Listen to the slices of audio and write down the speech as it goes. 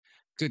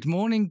Good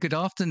morning, good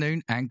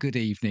afternoon, and good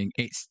evening.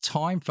 It's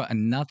time for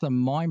another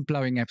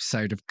mind-blowing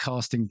episode of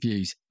Casting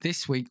Views.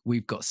 This week,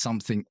 we've got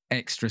something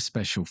extra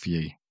special for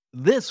you.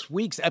 This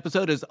week's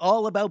episode is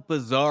all about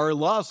bizarre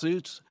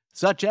lawsuits,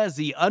 such as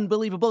the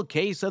unbelievable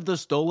case of the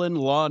stolen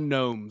lawn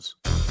gnomes.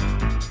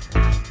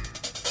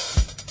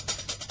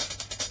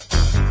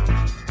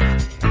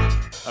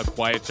 A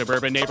quiet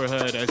suburban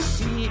neighborhood, a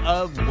sea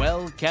of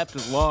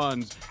well-kept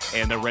lawns,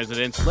 and the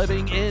residents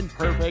living in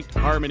perfect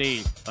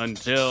harmony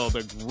until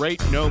the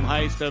great gnome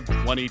heist of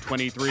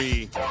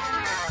 2023.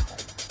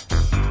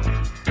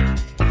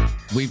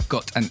 We've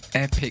got an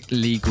epic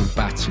legal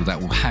battle that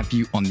will have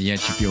you on the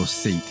edge of your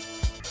seat.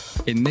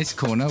 In this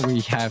corner,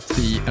 we have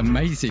the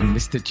amazing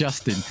Mr.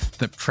 Justin,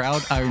 the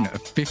proud owner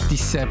of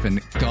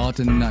 57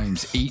 garden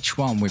gnomes, each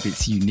one with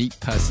its unique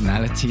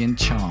personality and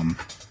charm.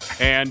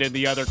 And in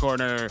the other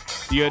corner,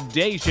 the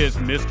audacious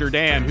Mr.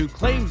 Dan, who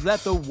claims that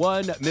the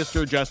one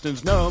Mr.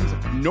 Justin's gnomes,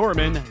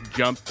 Norman,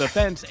 jumped the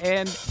fence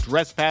and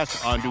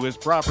trespassed onto his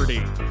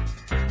property.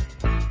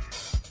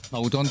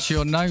 Hold on to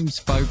your gnomes,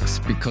 folks,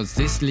 because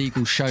this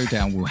legal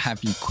showdown will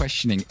have you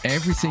questioning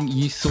everything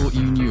you thought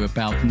you knew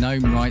about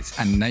gnome rights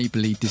and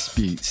neighborly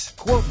disputes.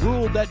 Court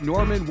ruled that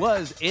Norman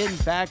was, in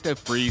fact, a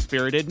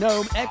free-spirited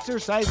gnome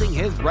exercising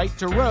his right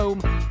to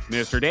roam.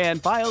 Mr. Dan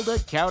filed a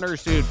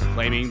countersuit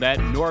claiming that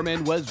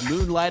Norman was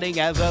moonlighting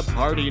as a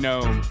party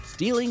gnome,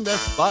 stealing the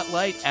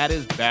spotlight at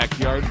his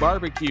backyard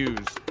barbecues.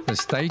 So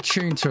stay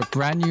tuned to a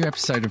brand new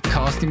episode of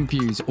Casting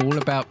Views, all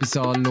about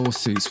bizarre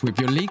lawsuits with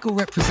your legal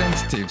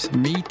representatives,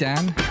 me,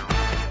 Dan.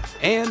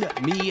 And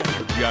me,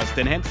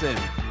 Justin Henson.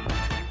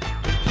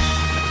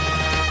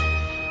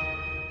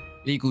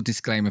 Legal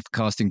disclaimer for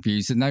Casting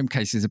Views. The gnome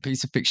case is a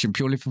piece of fiction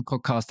purely for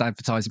podcast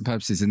advertising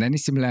purposes, and any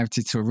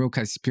similarity to a real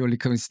case is purely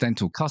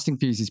coincidental. Casting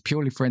Views is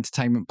purely for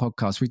entertainment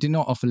podcast. We do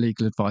not offer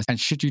legal advice, and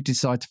should you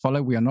decide to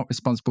follow, we are not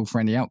responsible for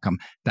any outcome.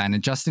 Dan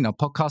and Justin are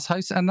podcast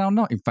hosts, and are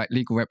not, in fact,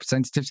 legal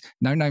representatives.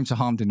 No gnomes are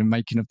harmed in the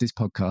making of this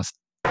podcast.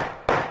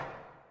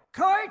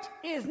 Court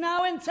is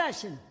now in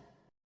session.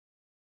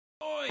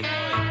 Oi, oi,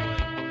 oi.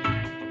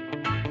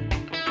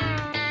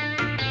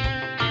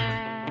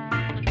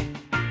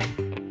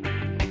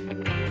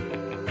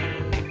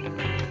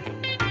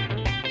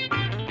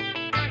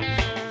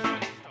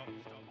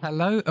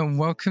 Hello and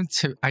welcome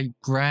to a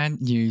brand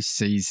new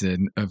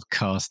season of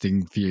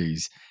Casting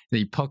Views,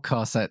 the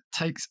podcast that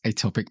takes a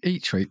topic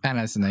each week and,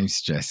 as the name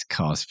suggests,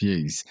 cast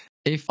views.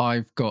 If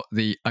I've got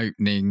the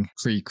opening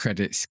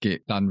pre-credit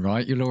skit done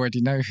right, you'll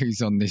already know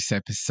who's on this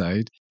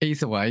episode.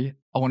 Either way,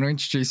 I want to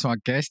introduce my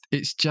guest.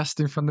 It's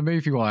Justin from the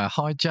Movie Wire.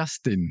 Hi,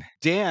 Justin.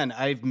 Dan,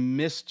 I've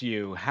missed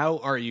you. How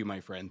are you, my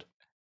friend?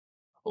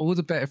 All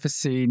the better for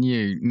seeing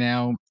you.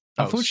 Now,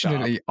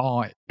 unfortunately,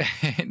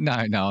 No,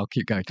 I'll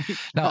keep going.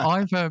 Now,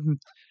 I've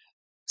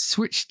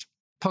switched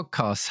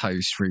podcast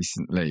host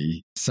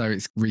recently, so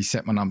it's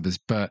reset my numbers.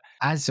 But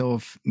as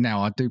of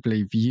now, I do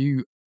believe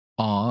you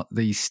are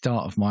the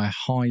start of my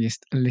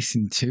highest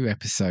listened to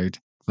episode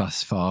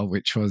thus far,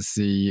 which was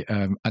the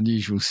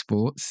unusual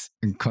sports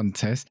and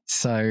contest.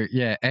 So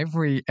yeah,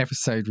 every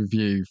episode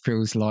review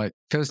feels like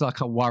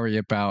I worry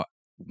about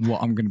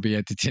what I'm going to be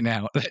editing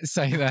out. Let's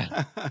say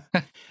that.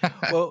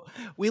 Well,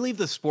 we leave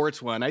the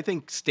sports one. I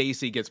think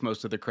Stacy gets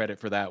most of the credit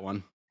for that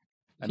one.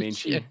 I mean,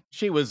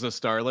 she was the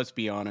star, let's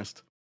be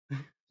honest.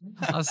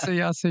 I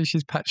see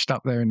she's patched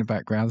up there in the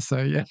background, so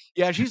yeah.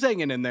 Yeah, she's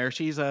hanging in there.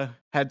 She's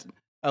had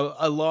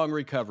a long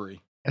recovery.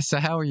 So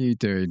how are you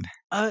doing?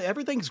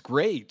 Everything's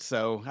great.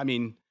 So, I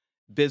mean,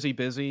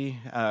 busy.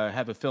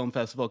 Have a film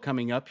festival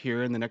coming up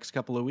here in the next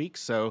couple of weeks.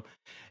 So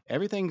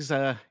everything's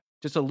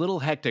just a little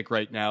hectic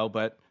right now,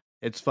 but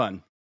it's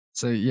fun.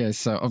 So yeah,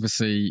 so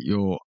obviously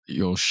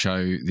your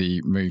show,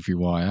 The Movie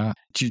Wire.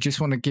 Do you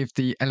just want to give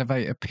the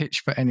elevator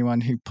pitch for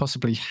anyone who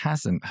possibly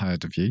hasn't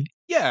heard of you?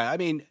 Yeah, I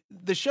mean,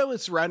 the show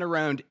is run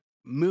around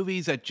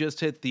movies that just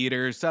hit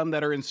theaters, some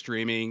that are in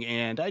streaming,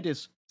 and I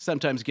just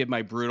sometimes give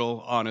my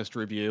brutal, honest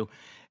review.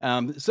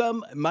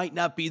 Some might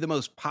not be the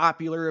most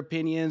popular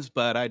opinions,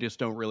 but I just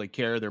don't really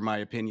care. They're my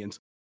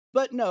opinions.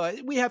 But no,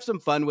 we have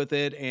some fun with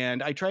it,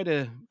 and I try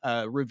to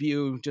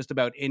review just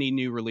about any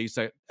new release,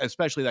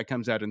 especially that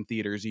comes out in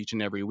theaters each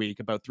and every week,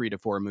 about 3 to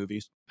 4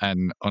 movies.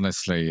 And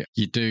honestly,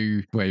 you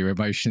do wear your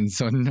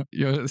emotions on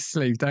your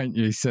sleeve, don't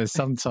you? So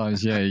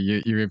sometimes, yeah,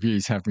 your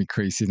reviews have me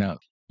creasing up.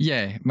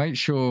 Yeah, make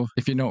sure,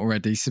 if you're not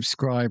already,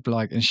 subscribe,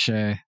 like, and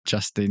share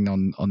Justin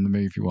on the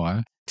Movie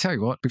Wire. Tell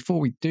you what, before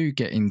we do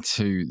get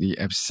into the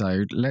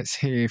episode, let's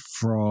hear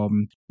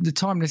from the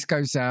time this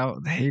goes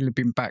out. He'll have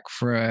been back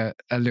for a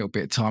little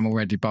bit of time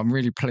already, but I'm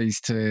really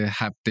pleased to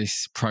have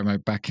this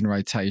promo back in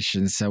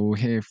rotation. So we'll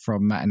hear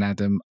from Matt and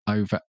Adam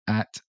over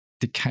at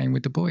Decaying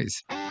with the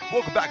Boys.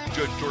 Welcome back to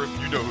Judge Jordan.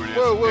 You know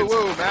who it is.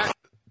 Whoa, Matt.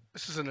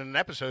 This isn't an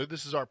episode.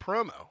 This is our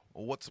promo.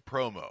 Well, what's a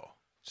promo?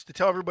 Just to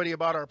tell everybody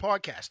about our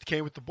podcast,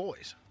 Came with the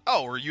Boys.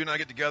 Oh, where you and I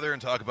get together and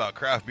talk about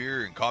craft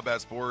beer and combat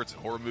sports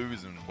and horror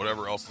movies and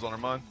whatever else is on our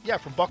mind? Yeah,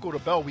 from Buckle to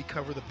Bell, we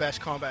cover the best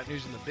combat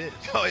news in the biz.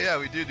 Oh, yeah,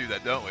 we do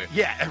that, don't we?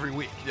 Yeah, every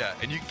week. Yeah,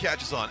 and you can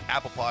catch us on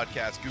Apple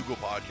Podcasts, Google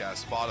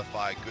Podcasts,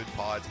 Spotify, Good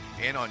Pods,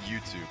 and on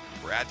YouTube.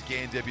 We're at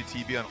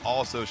KNWTV on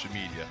all social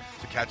media.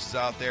 So catch us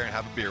out there and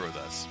have a beer with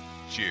us.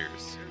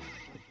 Cheers.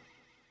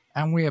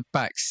 And we are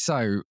back.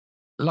 So,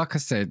 like I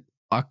said,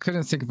 I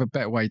couldn't think of a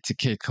better way to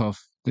kick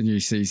off the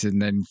new season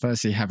than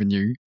firstly having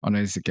you on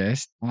as a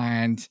guest.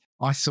 And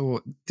I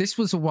thought this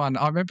was the one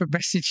I remember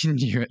messaging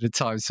you at the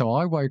time. So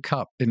I woke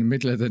up in the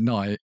middle of the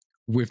night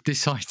with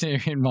this idea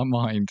in my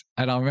mind.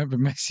 And I remember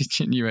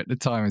messaging you at the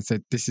time and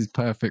said, this is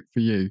perfect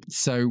for you.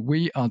 So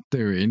we are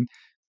doing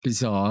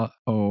bizarre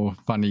or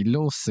funny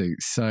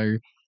lawsuits. So I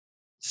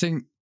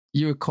think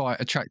you were quite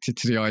attracted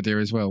to the idea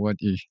as well,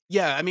 weren't you?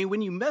 Yeah, I mean,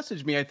 when you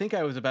messaged me, I think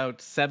I was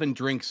about 7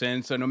 drinks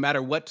in. So no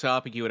matter what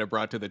topic you would have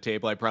brought to the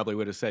table, I probably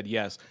would have said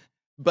yes.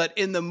 But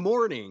in the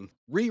morning,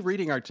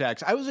 rereading our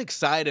text, I was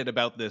excited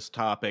about this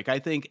topic. I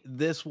think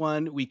this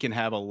one we can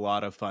have a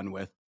lot of fun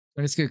with.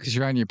 And it's good because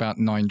you're only about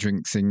 9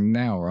 drinks in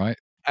now, right?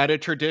 At a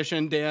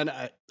tradition, Dan,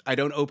 I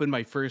don't open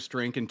my first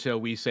drink until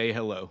we say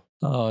hello.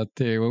 Oh,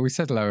 dear. Well, we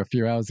said hello a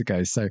few hours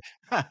ago. So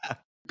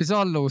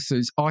bizarre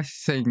lawsuits, I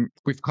think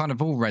we've kind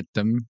of all read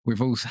them.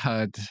 We've all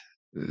heard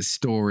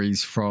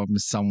stories from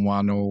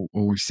someone or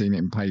we've seen it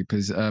in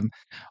papers.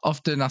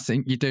 Often I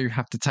think you do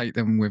have to take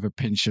them with a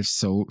pinch of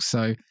salt.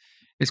 So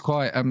it's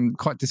quite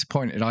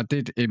disappointed. I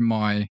did in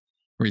my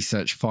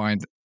research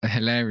find a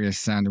hilarious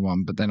sounding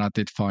one, but then I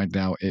did find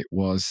out it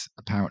was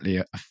apparently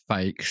a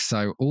fake.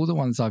 So all the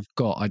ones I've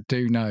got, I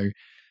do know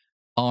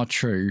are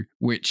true,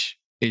 which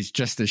is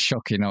just as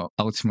shocking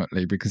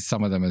ultimately because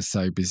some of them are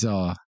so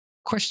bizarre.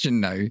 Question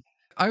though,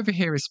 over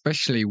here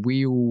especially,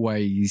 we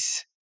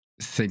always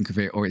think of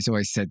it, or it's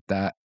always said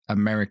that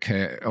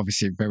America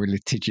obviously very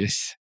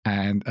litigious,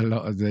 and a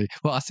lot of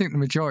I think the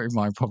majority of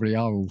mine probably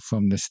are all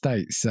from the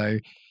States. So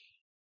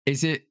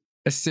is it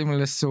a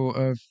similar sort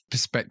of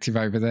perspective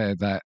over there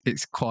that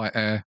it's quite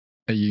a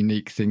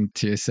unique thing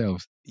to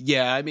yourselves?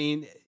 Yeah, I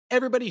mean,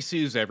 everybody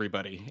sues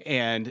everybody.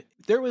 And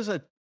there was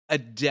a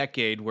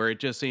decade where it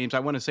just seems, I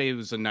want to say it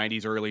was the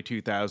 90s, early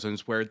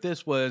 2000s, where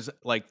this was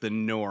like the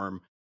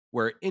norm,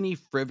 where any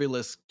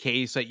frivolous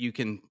case that you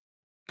can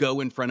go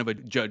in front of a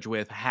judge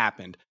with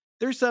happened.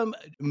 There's some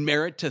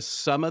merit to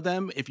some of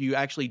them if you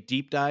actually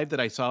deep dive that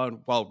I saw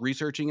while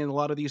researching in a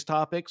lot of these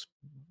topics.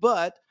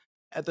 But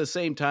at the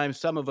same time,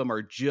 some of them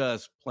are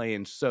just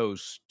plain so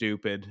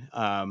stupid.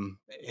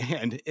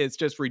 And it's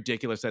just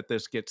ridiculous that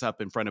this gets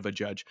up in front of a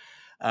judge.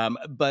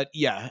 But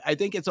yeah, I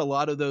think it's a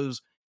lot of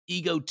those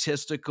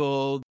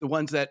egotistical, the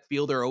ones that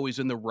feel they're always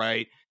in the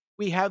right.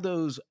 We have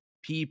those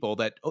people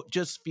that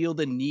just feel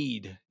the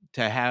need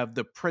to have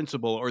the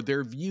principle or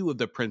their view of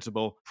the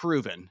principle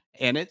proven.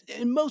 And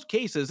in most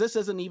cases, this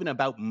isn't even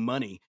about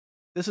money.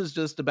 This is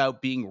just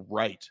about being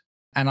right.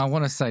 And I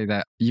want to say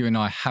that you and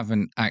I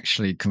haven't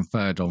actually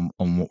conferred on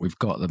what we've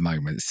got at the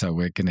moment. So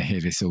we're going to hear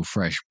this all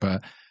fresh.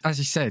 But as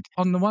you said,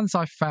 on the ones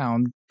I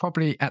found,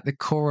 probably at the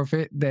core of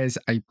it, there's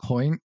a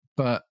point.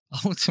 But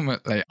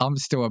ultimately, I'm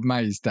still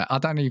amazed that I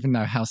don't even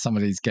know how some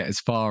of these get as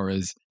far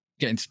as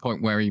getting to the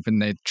point where even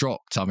they're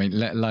dropped. I mean,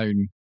 let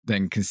alone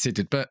then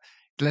considered. But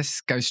let's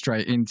go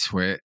straight into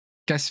it.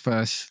 Guess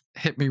first,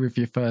 hit me with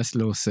your first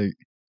lawsuit.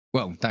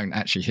 Well, don't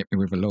actually hit me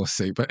with a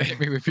lawsuit, but hit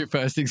me with your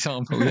first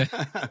example.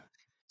 Yeah.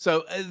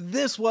 So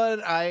this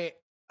one, I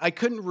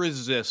couldn't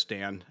resist,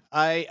 Dan.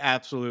 I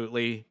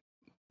absolutely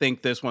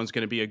think this one's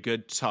going to be a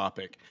good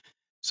topic.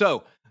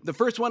 So the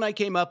first one I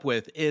came up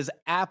with is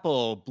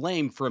Apple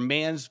blamed for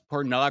man's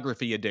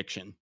pornography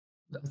addiction.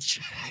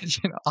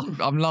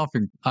 I'm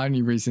laughing.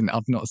 Only reason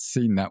I've not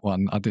seen that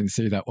one. I didn't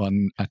see that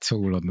one at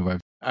all on the web.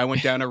 I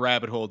went down a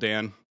rabbit hole,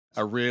 Dan,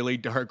 a really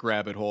dark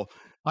rabbit hole.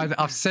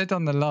 I've said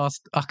on the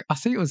last, I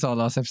think it was our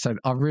last episode,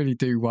 I really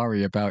do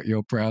worry about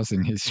your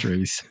browsing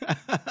histories.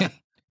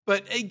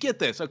 But get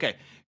this. Okay.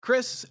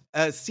 Chris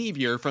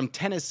Sevier from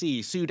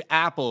Tennessee sued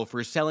Apple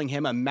for selling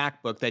him a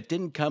MacBook that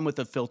didn't come with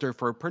a filter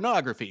for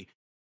pornography.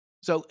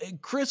 So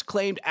Chris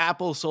claimed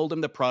Apple sold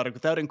him the product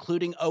without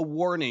including a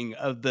warning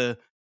of the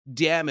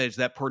damage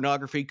that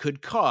pornography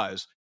could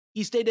cause.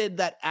 He stated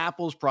that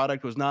Apple's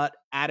product was not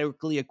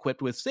adequately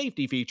equipped with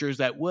safety features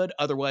that would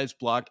otherwise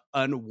block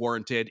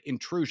unwarranted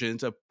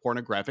intrusions of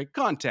pornographic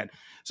content.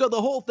 So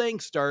the whole thing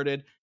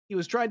started, he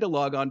was trying to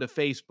log on to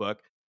Facebook,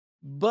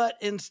 but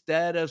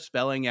instead of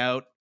spelling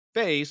out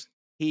face,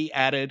 he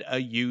added a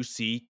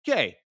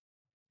UCK.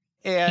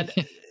 And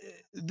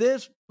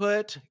this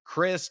put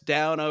Chris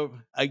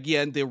down,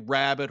 again, the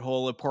rabbit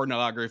hole of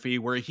pornography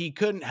where he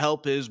couldn't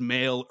help his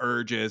male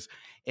urges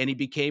and he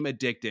became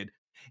addicted.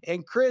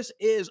 And Chris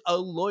is a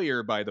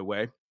lawyer, by the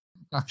way.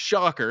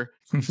 Shocker.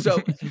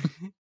 So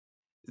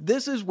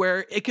this is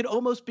where it could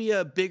almost be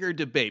a bigger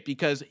debate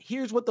because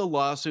here's what the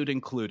lawsuit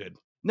included.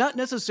 Not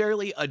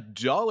necessarily a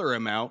dollar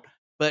amount,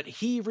 but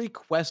he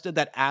requested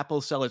that Apple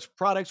sell its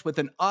products with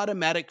an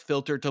automatic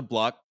filter to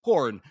block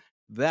porn.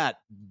 That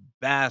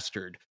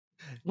bastard.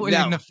 Spoiling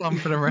Now, the fun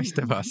for the rest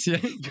of us, yeah.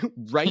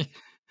 right?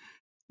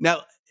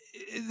 Now,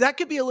 that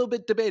could be a little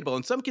bit debatable,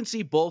 and some can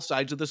see both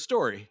sides of the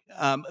story.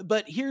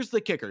 But here's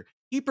the kicker.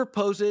 He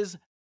proposes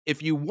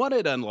if you want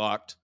it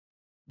unlocked,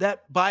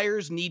 that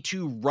buyers need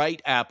to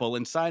write Apple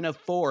and sign a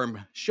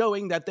form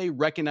showing that they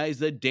recognize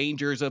the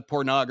dangers of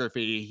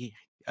pornography.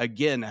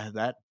 Again,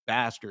 that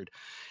bastard.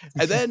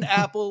 And then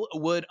Apple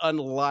would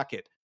unlock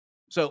it.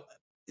 So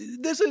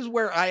this is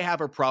where I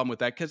have a problem with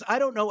that, because I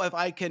don't know if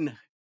I can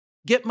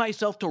get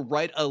myself to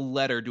write a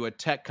letter to a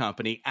tech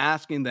company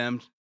asking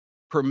them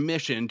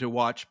permission to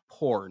watch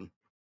porn.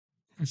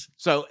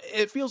 So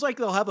it feels like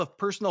they'll have a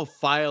personal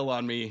file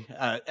on me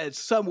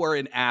somewhere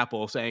in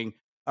Apple saying,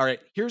 "All right,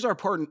 here's our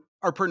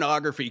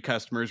pornography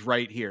customers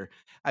right here."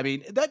 I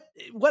mean, that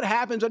what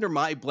happens under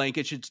my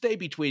blanket should stay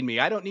between me.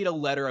 I don't need a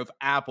letter of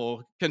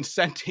Apple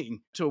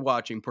consenting to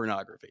watching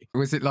pornography.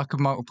 Was it like a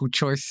multiple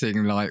choice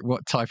thing? Like,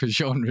 what type of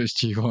genres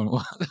do you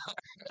want?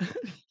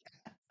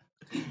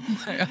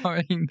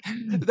 I mean,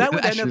 that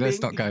would actually, end up let's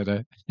being, not go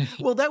there.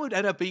 well, that would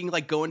end up being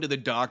like going to the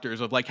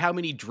doctors of like, how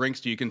many drinks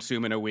do you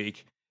consume in a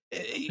week?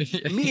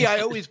 Me, I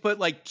always put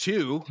like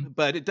 2,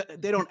 but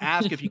they don't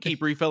ask if you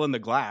keep refilling the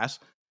glass.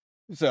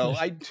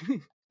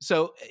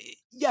 So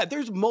yeah,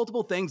 there's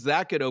multiple things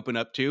that could open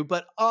up to,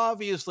 but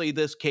obviously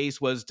this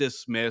case was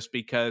dismissed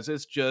because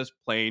it's just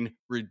plain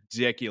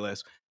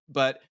ridiculous.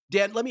 But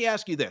Dan, let me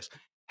ask you this.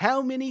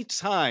 How many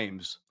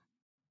times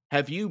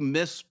have you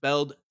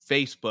misspelled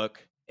Facebook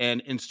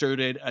and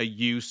inserted a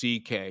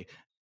UCK?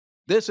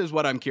 This is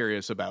what I'm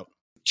curious about.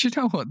 Do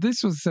you know what?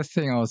 This was the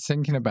thing I was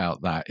thinking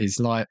about. That is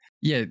like,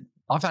 yeah,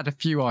 I've had a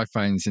few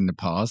iPhones in the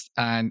past,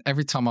 and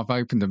every time I've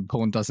opened them,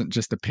 porn doesn't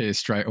just appear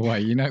straight away.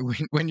 You know,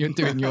 when you're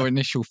doing your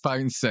initial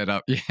phone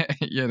setup, yeah,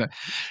 you know.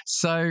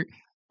 So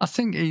I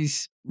think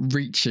he's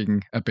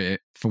reaching a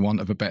bit, for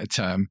want of a better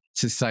term,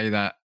 to say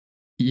that,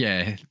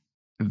 yeah,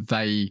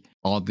 they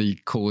are the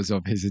cause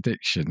of his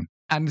addiction.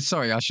 And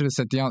sorry, I should have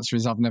said the answer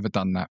is I've never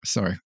done that.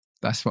 Sorry,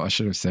 that's what I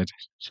should have said.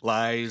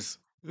 Lies.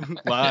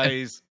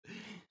 Lies.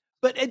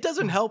 But it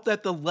doesn't help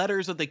that the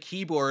letters of the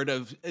keyboard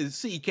of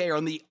CK are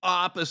on the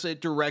opposite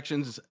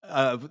directions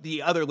of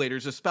the other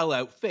letters to spell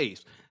out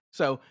face.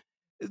 So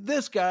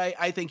this guy,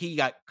 I think he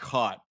got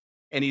caught,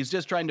 and he's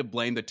just trying to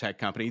blame the tech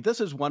company. This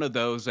is one of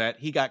those that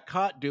he got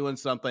caught doing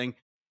something,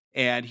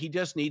 and he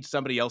just needs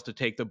somebody else to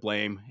take the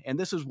blame. And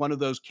this is one of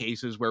those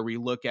cases where we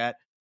look at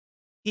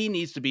he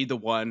needs to be the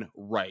one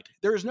right.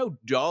 There is no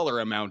dollar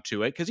amount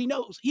to it because he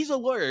knows he's a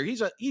lawyer.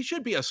 He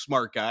should be a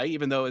smart guy,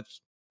 even though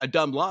it's a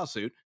dumb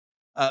lawsuit.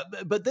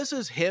 But this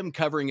is him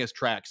covering his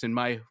tracks, in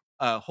my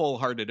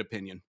wholehearted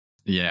opinion.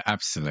 Yeah,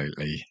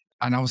 absolutely.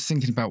 And I was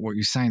thinking about what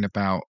you're saying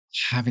about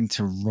having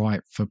to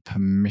write for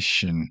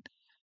permission,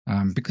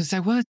 because they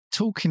were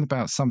talking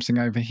about something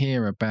over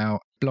here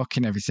about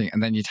blocking everything,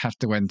 and then you'd have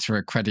to enter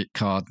a credit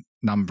card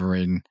number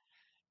in,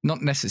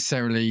 not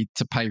necessarily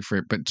to pay for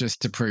it, but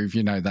just to prove,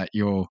 you know, that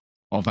you're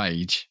of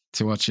age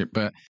to watch it.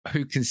 But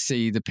who can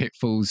see the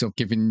pitfalls of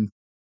giving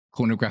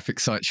pornographic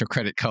sites your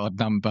credit card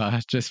number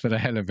just for the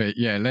hell of it?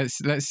 Yeah,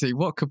 let's see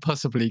what could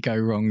possibly go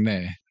wrong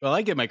there. Well,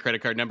 I give my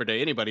credit card number to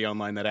anybody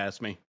online that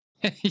asks me.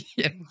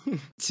 Yeah.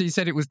 So you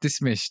said it was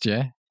dismissed,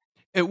 yeah?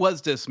 It was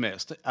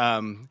dismissed.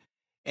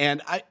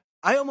 And I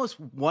almost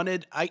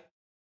wanted, I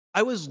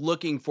was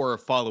looking for a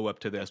follow-up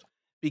to this,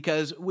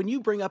 because when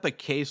you bring up a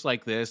case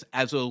like this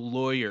as a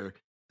lawyer,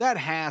 that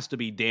has to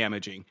be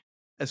damaging,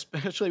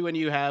 especially when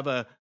you have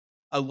a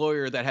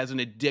lawyer that has an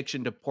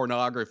addiction to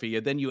pornography,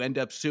 and then you end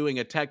up suing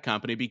a tech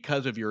company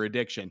because of your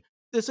addiction.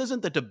 This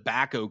isn't the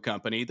tobacco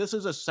company. This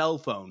is a cell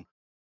phone.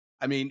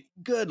 I mean,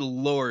 good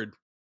Lord.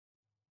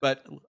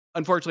 But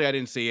unfortunately, I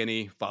didn't see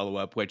any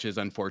follow-up, which is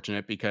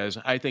unfortunate, because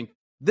I think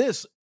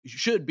this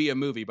should be a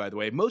movie, by the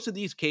way. Most of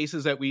these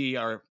cases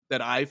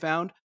that I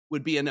found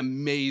would be an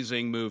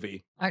amazing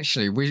movie.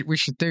 Actually, we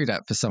should do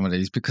that for some of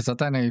these, because I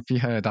don't know if you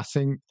heard, I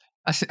think,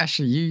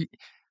 actually,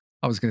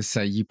 I was going to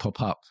say you pop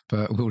up,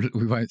 but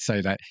we won't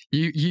say that.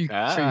 You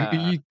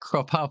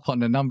crop up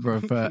on a number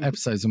of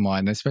episodes of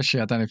mine, especially,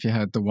 I don't know if you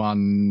heard the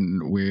one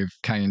with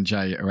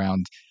K&J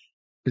around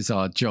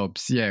bizarre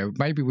jobs. Yeah,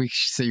 maybe we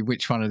should see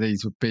which one of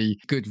these would be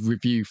good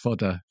review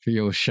fodder for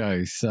your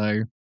show.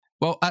 So,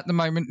 well, at the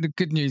moment, the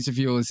good news of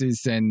yours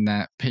is then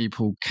that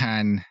people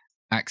can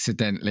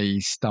accidentally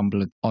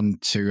stumble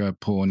onto a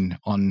porn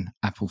on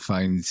Apple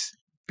phones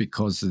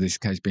because of this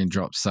case being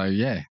dropped. So,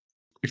 yeah,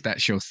 if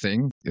that's your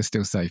thing, you're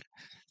still safe.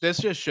 This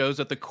just shows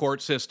that the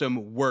court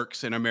system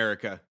works in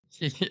America.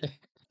 Yeah.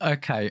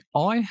 Okay,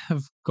 I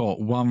have got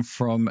one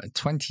from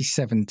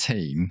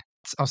 2017.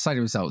 I'll say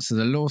the results. So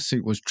the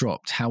lawsuit was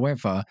dropped.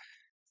 However,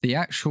 the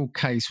actual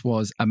case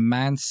was a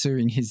man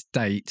suing his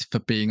date for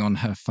being on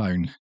her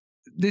phone.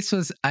 This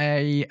was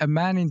a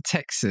man in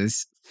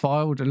Texas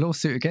filed a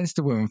lawsuit against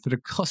a woman for the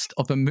cost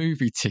of a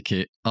movie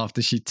ticket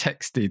after she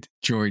texted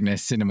during their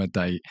cinema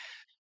date.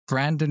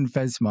 Brandon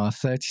Vesmar,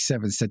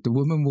 37, said the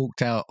woman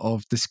walked out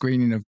of the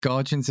screening of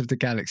Guardians of the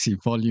Galaxy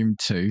Volume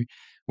 2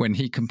 when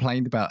he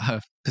complained about her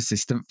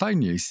persistent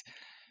phone use.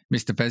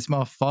 Mr.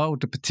 Vesmar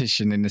filed a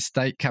petition in the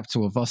state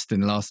capital of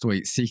Austin last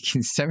week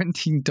seeking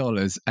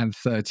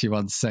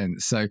 $17.31.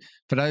 So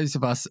for those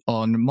of us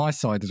on my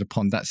side of the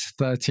pond, that's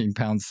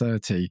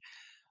 £13.30,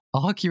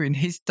 arguing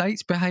his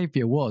date's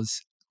behaviour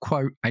was,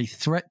 quote, a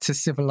threat to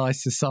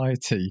civilised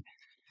society.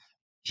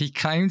 He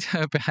claimed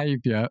her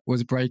behaviour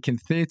was breaking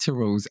theatre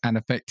rules and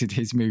affected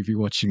his movie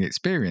watching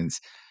experience.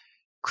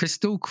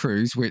 Crystal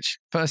Cruz, which,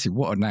 firstly,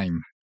 what a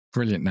name.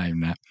 Brilliant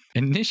name, that.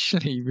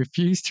 Initially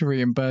refused to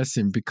reimburse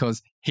him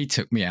because he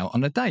took me out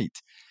on a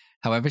date.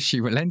 However, she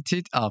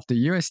relented after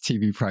US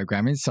TV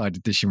programme Inside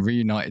Edition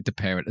reunited the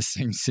pair at the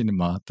same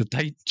cinema. The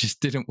date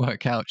just didn't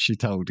work out, she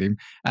told him,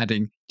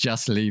 adding,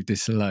 just leave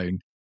this alone.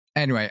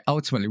 Anyway,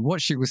 ultimately,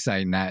 what she was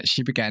saying that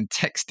she began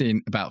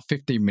texting about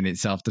 15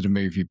 minutes after the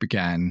movie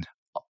began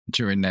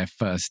during their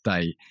first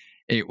date.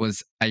 It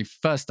was a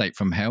first date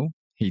from hell,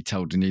 he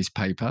told the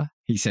newspaper.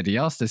 He said he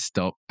asked her to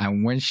stop,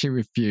 and when she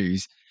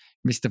refused,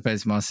 Mr.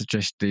 Vesmar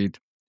suggested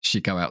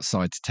she go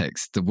outside to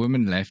text. The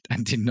woman left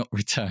and did not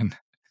return.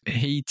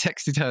 He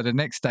texted her the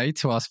next day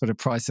to ask for the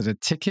price of the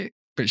ticket,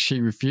 but she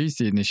refused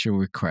the initial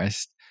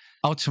request.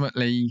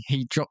 Ultimately,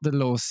 he dropped the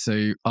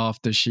lawsuit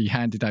after she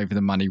handed over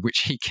the money,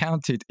 which he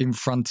counted in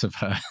front of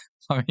her.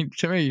 I mean,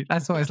 to me,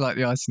 that's always like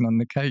the icing on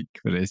the cake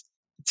for this.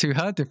 To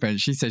her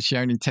defense, she said she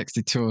only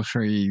texted two or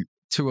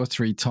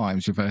three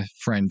times with her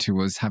friend who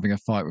was having a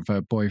fight with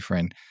her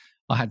boyfriend.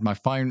 I had my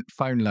phone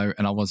low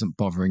and I wasn't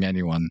bothering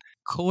anyone.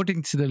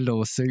 According to the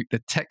lawsuit, the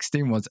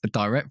texting was a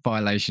direct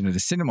violation of the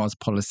cinema's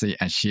policy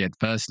and she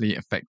adversely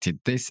affected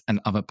this and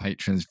other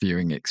patrons'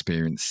 viewing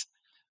experience.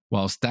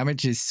 Whilst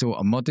damages sought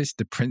are modest,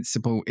 the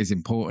principle is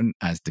important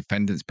as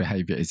defendants'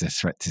 behaviour is a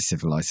threat to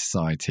civilised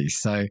society.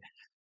 So,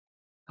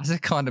 as a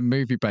kind of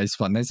movie-based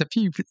one, there's a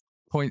few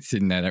points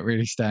in there that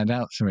really stand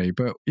out to me.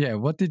 But yeah,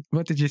 what did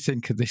you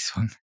think of this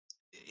one?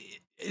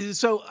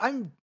 So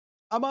I'm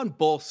on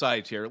both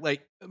sides here.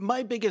 Like,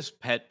 my biggest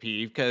pet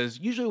peeve, because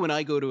usually when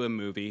I go to a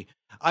movie,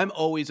 I'm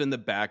always in the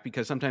back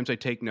because sometimes I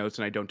take notes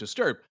and I don't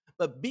disturb.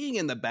 But being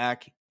in the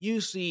back,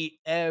 you see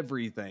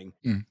everything.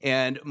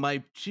 And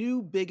my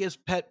two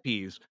biggest pet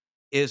peeves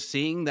is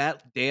seeing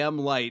that damn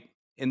light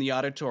in the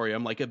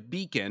auditorium like a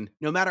beacon.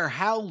 No matter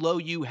how low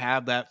you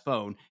have that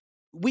phone,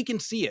 we can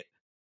see it.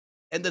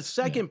 And the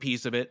second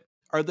piece of it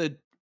are the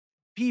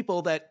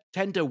people that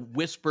tend to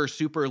whisper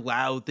super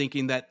loud,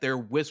 thinking that they're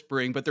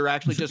whispering, but they're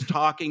actually just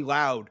talking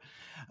loud.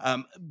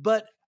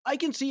 But I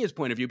can see his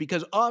point of view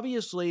because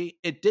obviously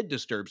it did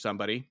disturb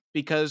somebody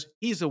because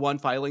he's the one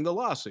filing the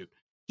lawsuit.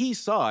 He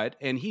saw it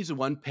and he's the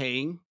one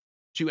paying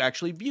to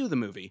actually view the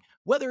movie,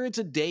 whether it's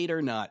a date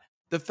or not.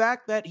 The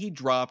fact that he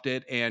dropped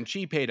it and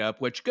she paid up,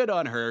 which good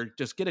on her,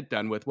 just get it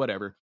done with,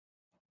 whatever.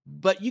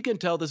 But you can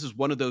tell this is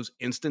one of those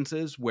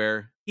instances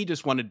where he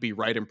just wanted to be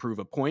right and prove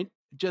a point,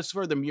 just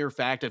for the mere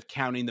fact of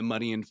counting the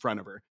money in front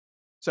of her.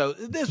 So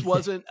this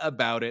wasn't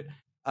about it.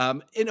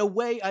 In a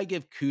way, I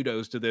give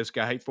kudos to this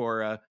guy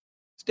for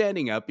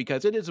standing up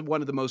because it is one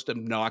of the most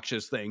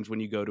obnoxious things when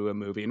you go to a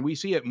movie. And we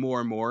see it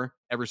more and more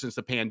ever since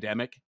the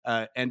pandemic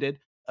ended,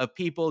 of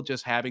people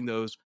just having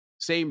those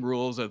same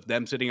rules of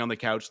them sitting on the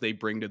couch they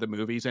bring to the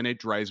movies. And it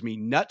drives me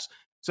nuts.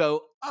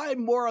 So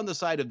I'm more on the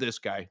side of this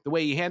guy. The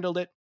way he handled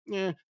it,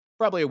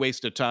 probably a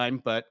waste of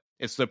time, but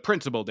it's the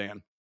principle,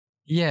 Dan.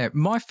 Yeah,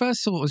 my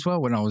first thought as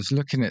well when I was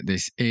looking at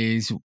this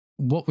is,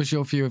 what was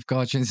your view of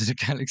Guardians of the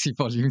Galaxy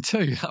Volume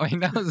 2? I mean,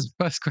 that was the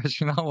first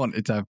question I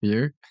wanted to have for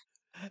you.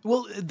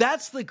 Well,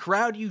 that's the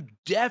crowd you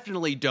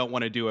definitely don't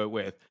want to do it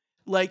with.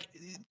 Like,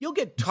 you'll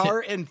get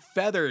tar and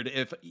feathered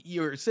if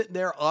you're sitting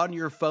there on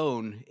your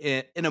phone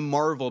in a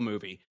Marvel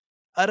movie.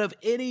 Out of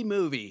any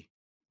movie,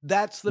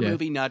 that's the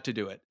movie not to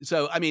do it.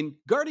 So, I mean,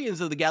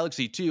 Guardians of the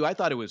Galaxy 2, I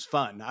thought it was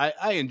fun.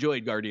 I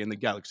enjoyed Guardian of the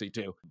Galaxy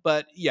 2.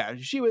 But yeah,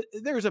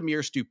 there's a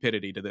mere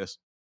stupidity to this.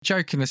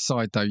 Joking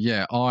aside, though,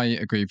 yeah, I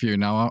agree with you.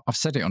 Now, I've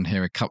said it on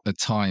here a couple of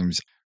times.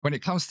 When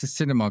it comes to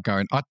cinema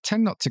going, I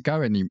tend not to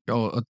go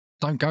or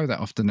don't go that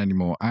often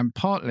anymore. And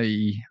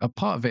a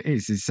part of it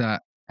is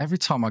that every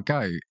time I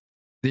go,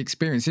 the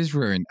experience is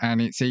ruined. And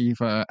it's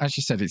either, as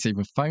you said, it's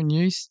either phone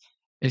use,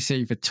 it's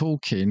either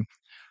talking,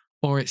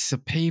 or it's the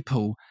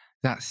people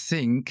that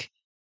think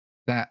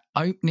that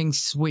opening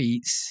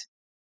sweets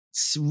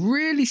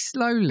really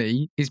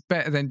slowly is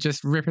better than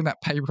just ripping that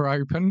paper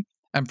open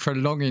and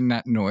prolonging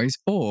that noise,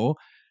 or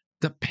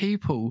the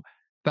people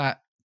that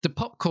the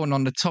popcorn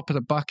on the top of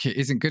the bucket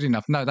isn't good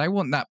enough. No, they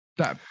want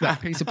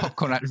that piece of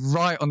popcorn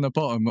right on the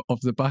bottom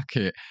of the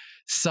bucket.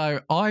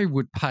 So I'd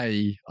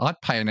pay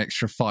an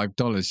extra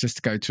 $5 just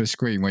to go to a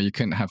screen where you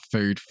couldn't have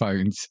food,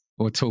 phones,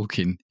 or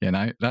talking. You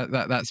know,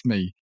 that's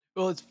me.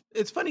 Well,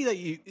 it's funny that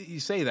you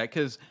say that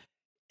because.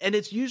 And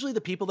it's usually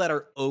the people that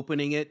are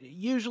opening it.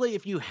 Usually,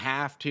 if you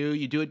have to,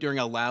 you do it during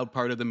a loud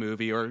part of the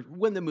movie or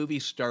when the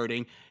movie's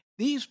starting.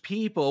 These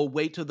people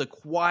wait to the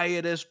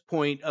quietest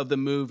point of the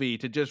movie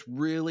to just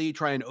really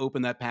try and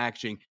open that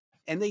packaging.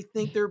 And they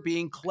think they're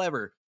being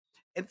clever.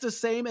 It's the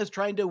same as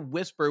trying to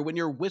whisper when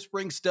you're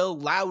whispering still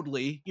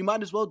loudly. You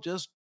might as well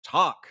just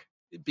talk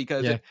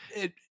because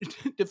it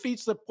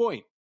defeats the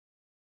point.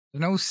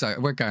 And also,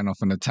 we're going off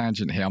on a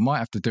tangent here. I might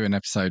have to do an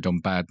episode on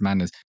bad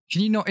manners.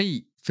 Can you not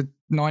eat for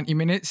 90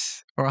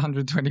 minutes or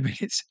 120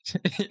 minutes?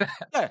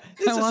 Yeah,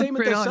 it's the How same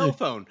with unfit the are cell you?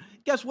 phone.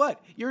 Guess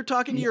what? You're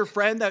talking to your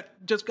friend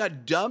that just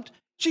got dumped.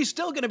 She's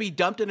still going to be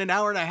dumped in an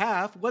hour and a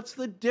half. What's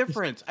the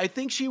difference? I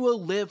think she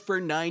will live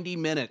for 90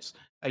 minutes.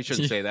 I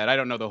shouldn't say that. I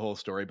don't know the whole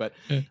story, but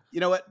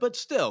you know what? But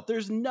still,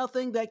 there's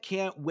nothing that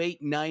can't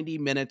wait 90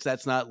 minutes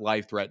that's not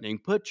life-threatening.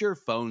 Put your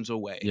phones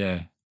away.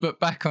 Yeah. But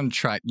back on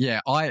track.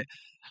 Yeah, I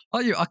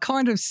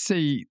kind of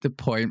see the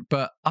point,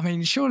 but I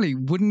mean, surely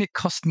wouldn't it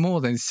cost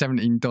more than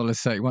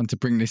 $17.31 to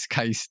bring this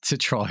case to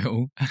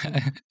trial?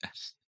 Dan,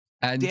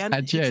 and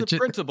it's yeah, the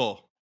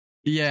principle.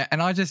 yeah,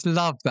 and I just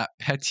love that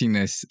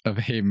pettiness of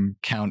him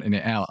counting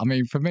it out. I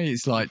mean, for me,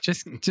 it's like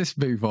just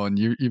move on.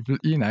 You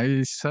know,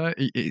 it's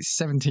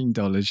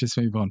 $17. Just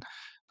move on.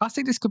 I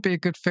think this could be a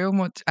good film.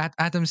 What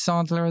Adam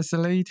Sandler as the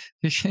lead?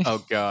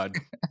 Oh God.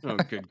 Oh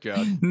good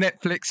God.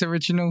 Netflix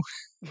original.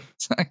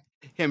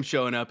 Him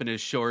showing up in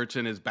his shorts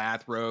and his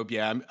bathrobe.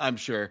 Yeah, I'm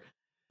sure.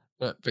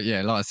 But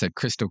yeah, like I said,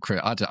 crystal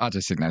clear. I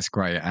just think that's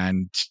great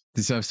and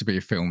deserves to be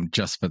a film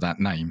just for that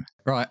name.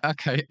 Right.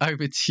 Okay.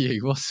 Over to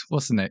you.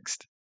 What's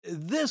next?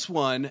 This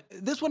one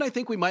I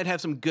think we might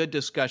have some good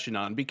discussion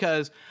on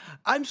because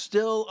I'm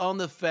still on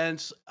the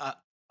fence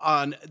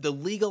on the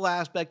legal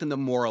aspect and the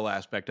moral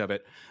aspect of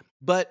it.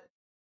 But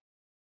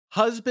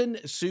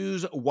husband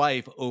sues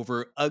wife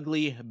over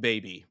ugly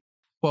baby.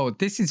 Well,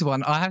 this is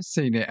one I have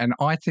seen it, and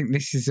I think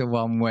this is the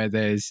one where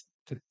there's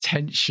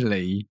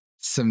potentially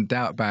some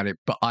doubt about it,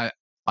 but I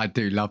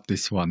do love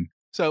this one.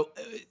 So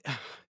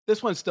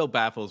this one still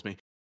baffles me.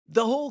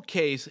 The whole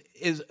case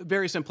is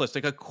very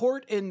simplistic. A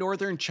court in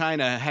northern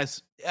China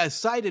has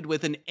sided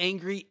with an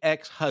angry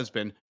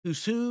ex-husband who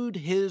sued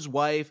his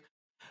wife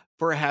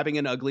for having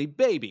an ugly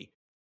baby.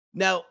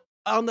 Now,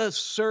 on the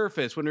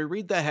surface, when we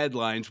read the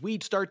headlines, we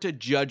start to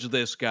judge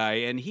this guy,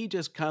 and he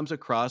just comes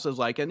across as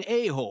like an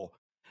a-hole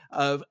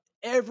of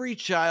every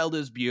child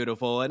is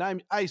beautiful,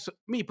 and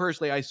me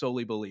personally, I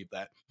solely believe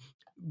that.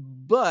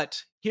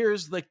 But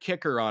here's the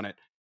kicker on it.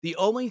 The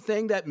only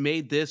thing that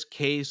made this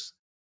case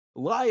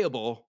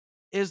liable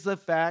is the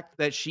fact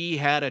that she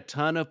had a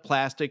ton of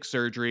plastic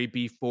surgery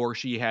before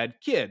she had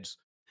kids.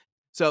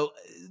 So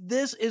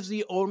this is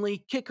the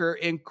only kicker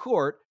in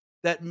court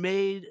that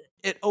made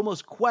it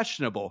almost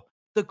questionable.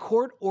 The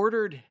court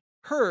ordered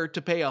her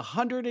to pay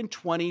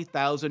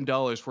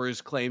 $120,000 for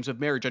his claims of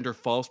marriage under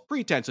false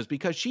pretenses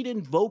because she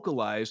didn't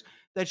vocalize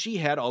that she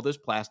had all this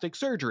plastic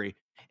surgery.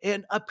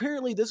 And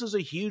apparently this is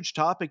a huge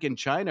topic in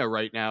China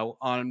right now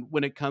on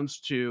when it comes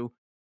to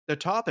the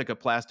topic of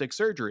plastic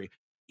surgery.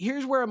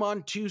 Here's where I'm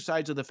on two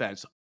sides of the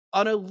fence.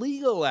 On a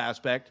legal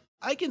aspect,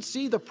 I can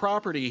see the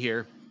property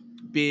here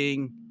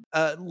being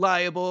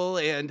liable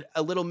and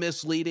a little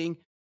misleading,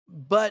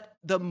 but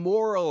the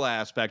moral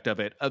aspect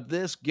of it, of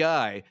this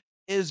guy,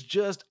 is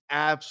just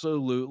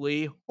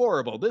absolutely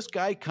horrible. This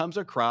guy comes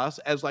across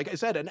as, like I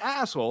said, an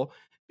asshole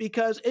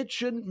because it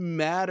shouldn't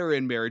matter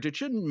in marriage. It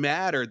shouldn't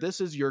matter. This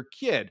is your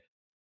kid.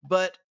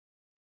 But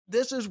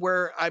this is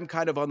where I'm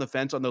kind of on the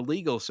fence on the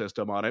legal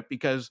system on it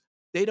because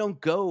they don't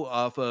go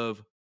off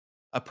of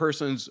a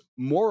person's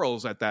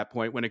morals at that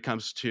point when it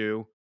comes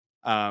to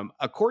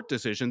a court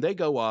decision. They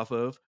go off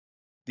of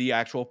the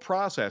actual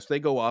process. They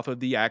go off of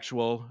the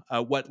actual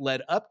what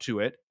led up to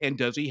it, and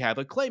does he have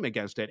a claim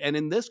against it? And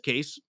in this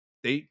case,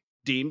 they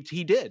deemed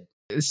he did.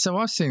 So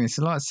I've seen this.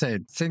 Like I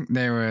said, I think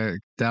there are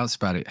doubts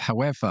about it.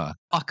 However,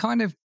 I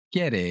kind of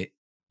get it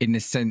in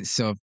the sense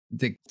of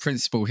the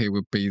principle here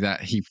would be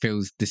that he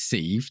feels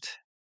deceived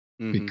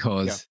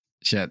because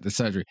she had the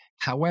surgery.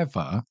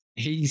 However,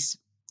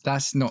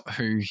 that's not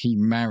who he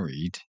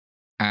married,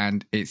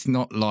 and it's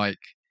not like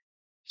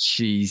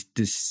she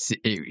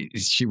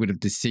would have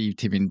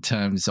deceived him in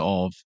terms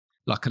of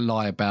like a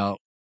lie about,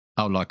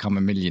 oh, like I'm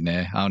a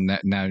millionaire. Oh,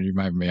 now you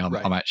remember me,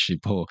 I'm actually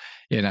poor.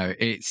 You know,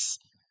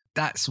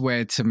 that's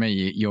where to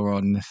me you're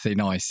on thin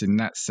ice in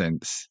that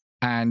sense.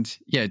 And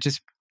yeah, just,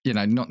 you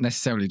know, not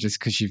necessarily just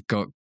because you've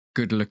got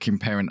good looking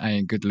parent A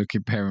and good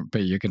looking parent B,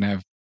 you're going to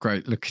have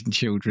great looking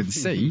children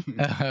C.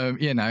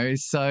 You know,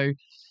 so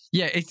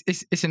yeah,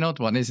 it's an odd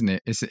one, isn't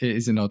it? It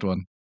is an odd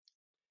one.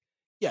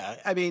 Yeah,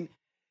 I mean,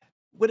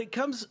 when it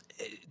comes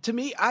to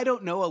me, I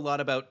don't know a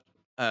lot about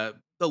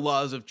the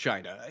laws of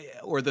China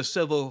or the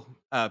civil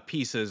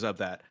pieces of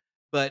that.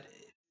 But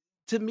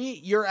to me,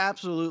 you're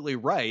absolutely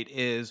right.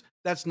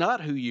 That's not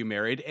who you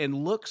married,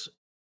 and looks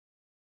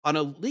on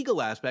a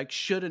legal aspect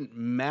shouldn't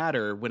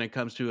matter when it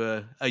comes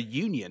to a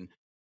union.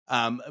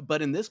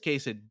 But in this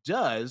case, it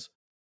does.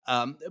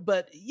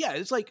 But yeah,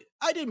 it's like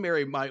I didn't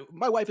marry my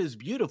wife is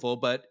beautiful,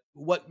 but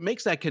what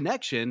makes that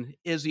connection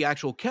is the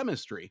actual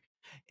chemistry.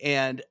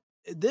 And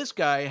this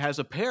guy has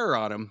a pair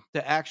on him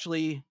to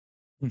actually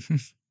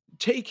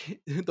take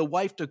the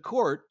wife to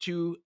court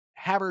to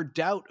have her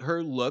doubt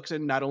her looks,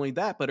 and not only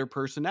that, but her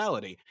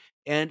personality.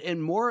 And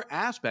in more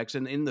aspects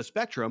and in the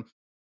spectrum,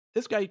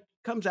 this guy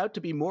comes out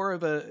to be more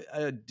of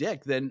a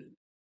dick than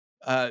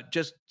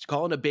just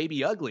calling a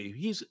baby ugly.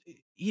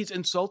 He's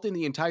insulting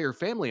the entire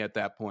family at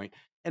that point.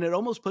 and it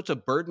almost puts a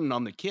burden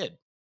on the kid.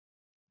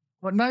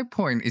 Well, at no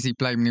point is he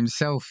blaming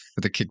himself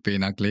for the kid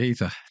being ugly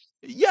either.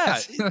 Yeah,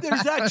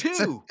 there's that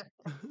too.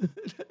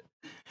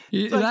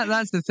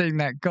 That's the thing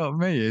that got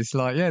me. It's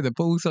like, yeah, the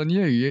ball's on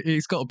you.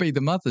 It's got to be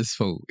the mother's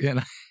fault, you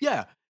know?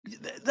 Yeah,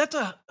 that's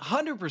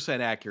 100%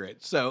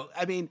 accurate. So,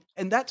 I mean,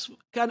 and that's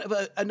kind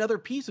of another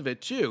piece of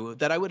it too,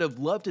 that I would have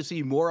loved to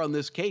see more on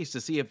this case to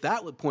see if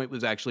that point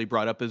was actually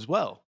brought up as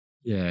well.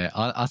 Yeah,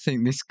 I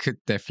think this could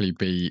definitely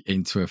be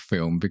into a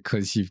film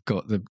because you've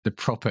got the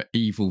proper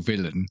evil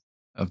villain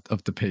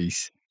of the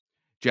piece.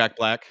 Jack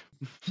Black.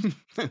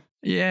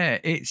 Yeah,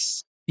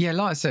 like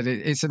I said,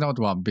 it's an odd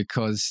one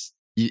because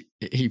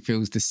he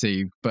feels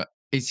deceived, but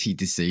is he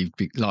deceived?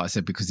 Like I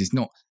said, because it's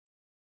not.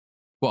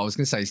 Well, I was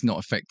going to say it's not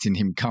affecting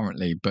him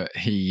currently, but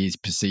he is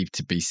perceived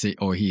to be,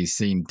 or he is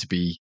seen to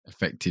be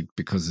affected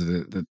because of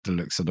the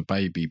looks of the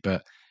baby.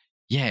 But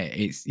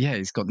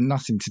it's got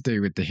nothing to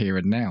do with the here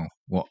and now.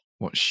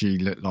 What she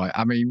looked like.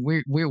 I mean,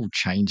 we all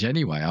change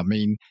anyway. I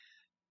mean,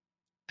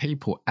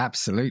 people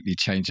absolutely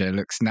change their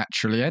looks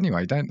naturally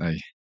anyway, don't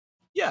they?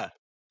 Yeah.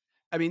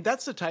 I mean,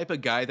 that's the type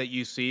of guy that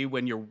you see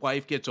when your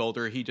wife gets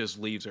older, he just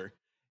leaves her.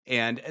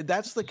 And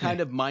that's the kind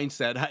of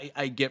mindset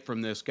I get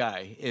from this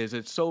guy, is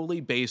it's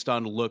solely based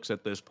on looks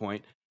at this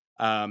point.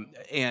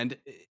 And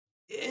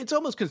it's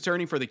almost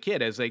concerning for the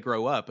kid as they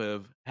grow up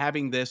of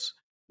having this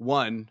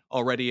one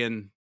already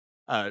in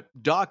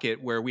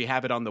docket where we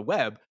have it on the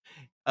web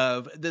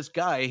of this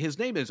guy. His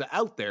name is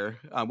out there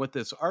with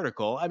this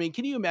article. I mean,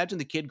 can you imagine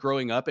the kid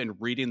growing up and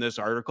reading this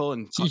article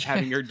and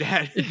having your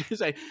dad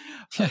say,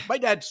 my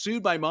dad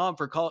sued my mom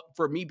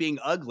for me being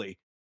ugly.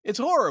 It's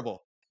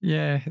horrible.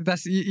 Yeah,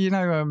 that's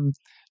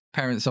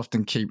parents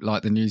often keep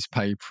like the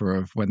newspaper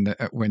of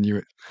when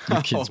your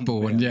kid's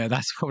born. Man. Yeah,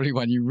 that's probably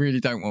one you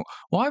really don't want.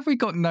 Why have we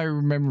got no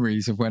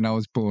memories of when I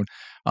was born?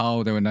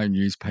 Oh, there were no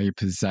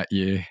newspapers that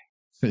year.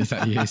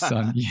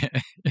 Son. Yeah.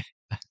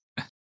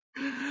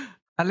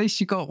 At least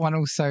you got one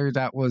also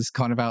that was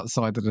kind of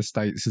outside of the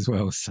States as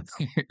well. So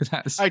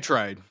I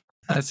tried.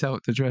 That's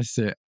helped address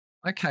it.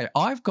 Okay,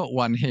 I've got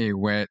one here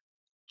where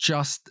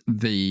just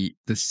the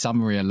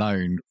summary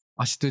alone,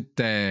 I stood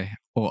there,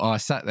 or I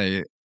sat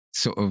there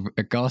sort of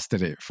aghast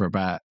at it for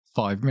about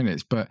 5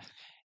 minutes, but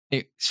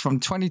it's from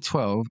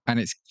 2012 and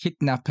it's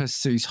kidnapper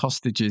sues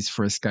hostages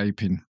for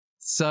escaping.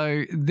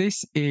 So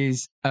this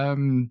is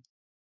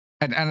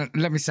and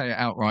let me say it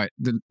outright,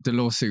 the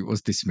lawsuit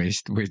was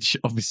dismissed, which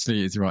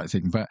obviously is the right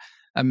thing. But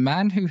a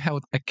man who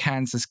held a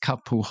Kansas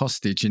couple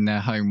hostage in their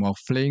home while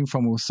fleeing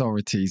from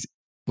authorities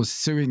was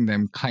suing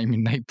them,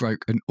 claiming they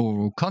broke an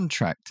oral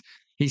contract.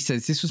 He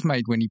says this was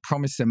made when he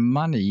promised them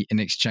money in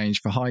exchange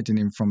for hiding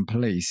him from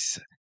police.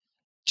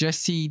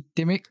 Jesse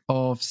Dimmick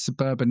of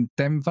suburban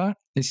Denver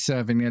is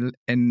serving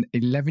an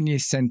 11-year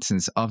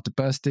sentence after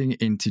bursting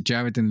into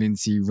Jared and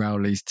Lindsay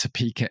Rowley's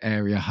Topeka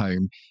area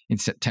home in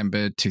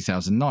September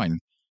 2009.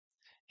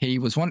 He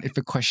was wanted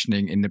for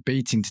questioning in the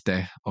beating to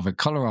death of a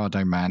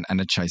Colorado man, and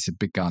a chase had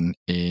begun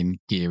in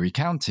Geary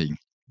County.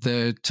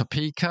 The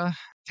Topeka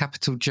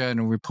Capital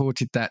Journal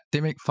reported that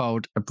Dimmick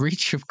filed a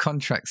breach of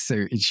contract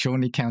suit in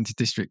Shawnee County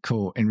District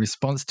Court in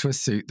response to a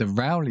suit the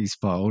Rowleys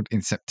filed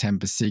in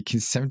September seeking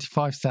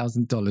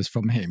 $75,000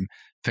 from him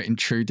for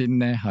intruding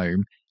their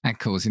home and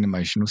causing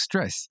emotional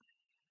stress.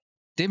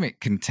 Dimmick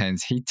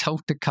contends he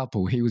told the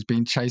couple he was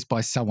being chased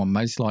by someone,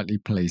 most likely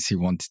police, who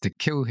wanted to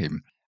kill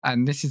him.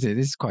 And this is it.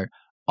 This is quote.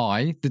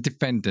 I, the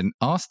defendant,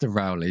 asked the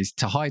Rowleys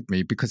to hide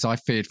me because I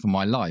feared for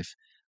my life.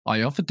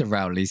 I offered the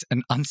Rowleys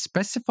an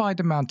unspecified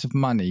amount of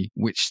money,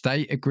 which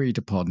they agreed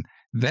upon,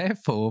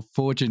 therefore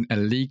forging a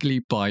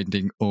legally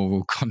binding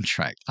oral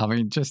contract. I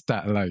mean, just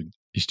that alone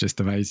is just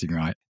amazing,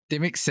 right?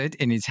 Dimmick said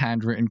in his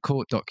handwritten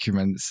court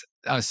documents,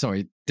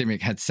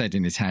 Dimmick had said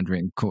in his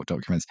handwritten court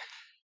documents,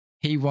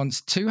 he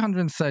wants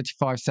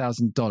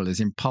 $235,000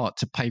 in part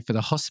to pay for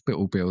the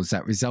hospital bills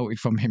that resulted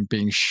from him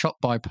being shot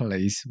by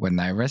police when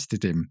they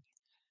arrested him.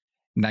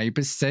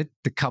 Neighbours said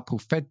the couple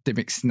fed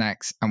Dimmick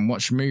snacks and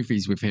watched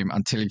movies with him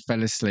until he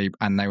fell asleep,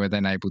 and they were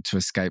then able to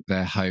escape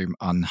their home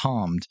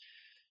unharmed.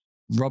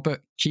 Robert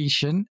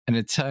Keeshan, an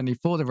attorney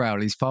for the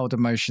Rowleys, filed a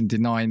motion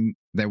denying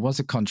there was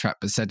a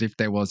contract, but said if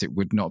there was, it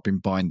would not have been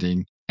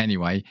binding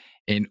anyway.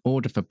 In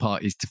order for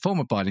parties to form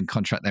a binding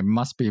contract, there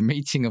must be a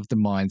meeting of the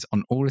minds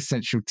on all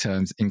essential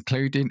terms,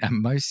 including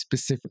and most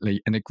specifically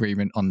an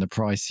agreement on the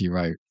price, he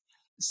wrote.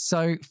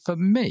 So for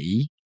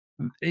me,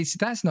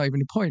 that's not even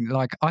the point.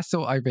 Like, I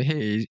thought over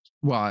here,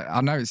 well,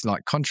 I know it's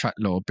like contract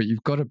law, but you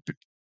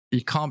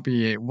can't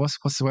be, what's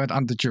the word,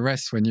 under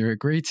duress when you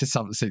agree to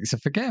something. So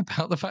forget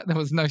about the fact there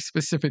was no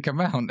specific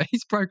amount.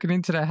 He's broken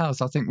into their house,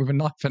 I think, with a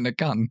knife and a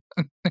gun.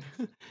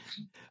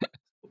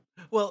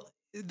 Well,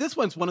 this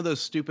one's one of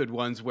those stupid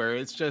ones where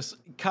it's just,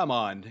 come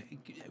on.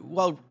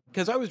 Well,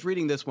 because I was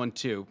reading this one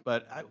too,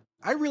 but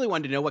I really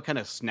wanted to know what kind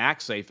of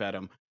snacks they fed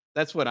him.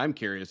 That's what I'm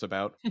curious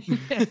about.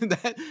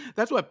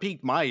 That's what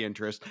piqued my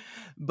interest.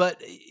 But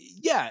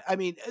yeah, I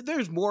mean,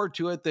 there's more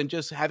to it than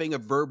just having a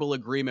verbal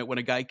agreement when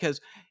a guy,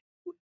 because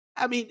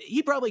I mean,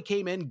 he probably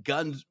came in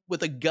guns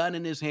with a gun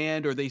in his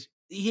hand, or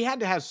he had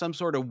to have some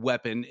sort of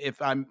weapon,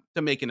 if I'm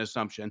to make an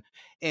assumption.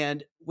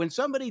 And when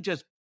somebody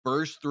just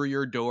bursts through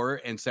your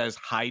door and says,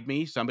 "Hide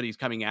me, somebody's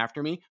coming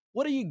after me,"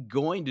 what are you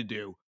going to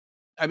do?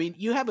 I mean,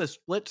 you have a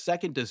split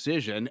second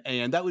decision,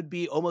 and that would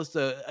be almost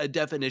a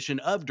definition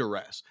of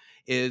duress,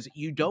 is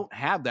you don't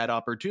have that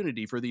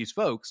opportunity for these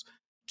folks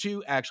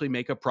to actually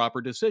make a proper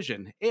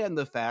decision. And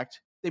the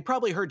fact they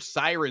probably heard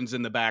sirens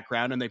in the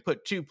background and they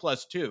put 2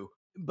 plus 2.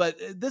 But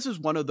this is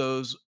one of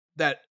those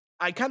that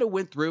I kind of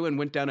went through and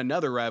went down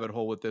another rabbit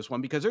hole with this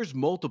one, because there's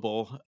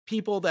multiple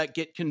people that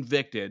get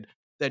convicted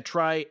that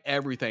try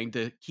everything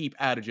to keep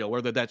out of jail,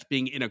 whether that's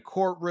being in a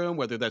courtroom,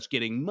 whether that's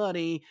getting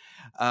money.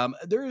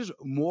 There's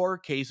more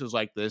cases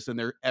like this than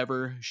there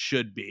ever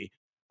should be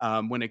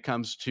when it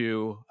comes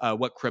to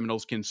what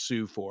criminals can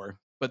sue for.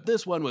 But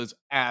this one was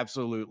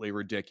absolutely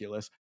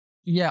ridiculous.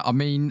 Yeah, I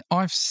mean,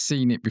 I've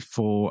seen it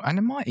before, and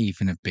it might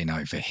even have been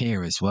over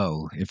here as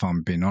well, if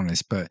I'm being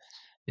honest. But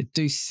I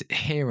do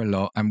hear a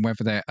lot, and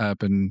whether they're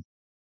urban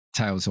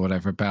tales or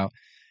whatever, about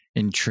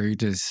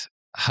intruders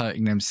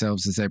hurting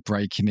themselves as they're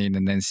breaking in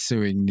and then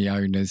suing the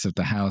owners of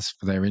the house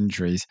for their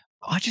injuries.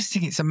 I just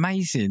think it's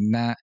amazing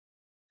that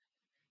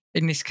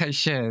in this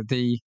case, yeah,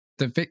 the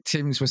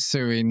victims were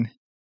suing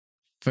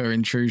for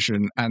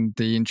intrusion and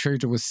the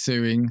intruder was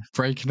suing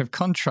breaking of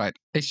contract.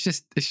 It's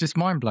just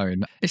mind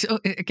blowing. It's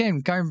again,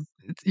 go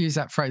use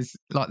that phrase,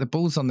 like the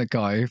balls on the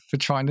guy for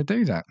trying to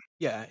do that.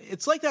 Yeah,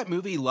 it's like that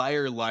movie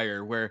Liar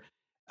Liar, where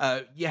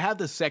you have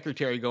the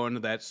secretary go into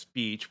that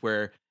speech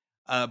where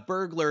a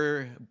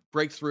burglar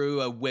breaks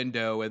through a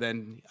window and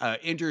then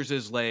injures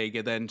his leg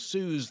and then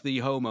sues the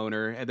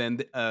homeowner, and then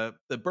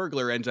the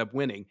burglar ends up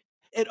winning.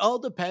 It all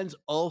depends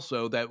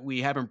also, that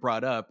we haven't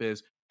brought up,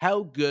 is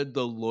how good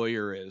the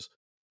lawyer is.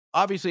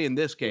 Obviously, in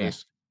this Yeah.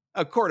 case,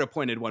 a court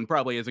appointed one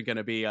probably isn't going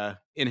to be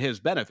in his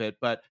benefit.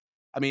 But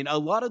I mean, a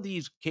lot of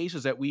these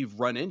cases that we've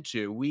run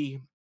into,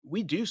 we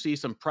do see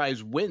some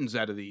prize wins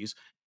out of these.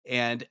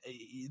 And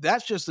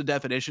that's just the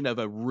definition of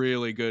a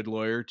really good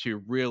lawyer,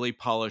 to really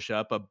polish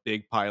up a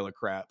big pile of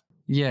crap.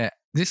 Yeah,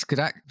 this could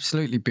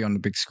absolutely be on the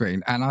big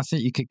screen. And I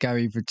think you could go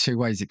either two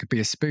ways. It could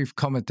be a spoof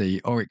comedy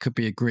or it could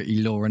be a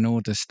gritty Law and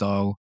Order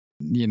style.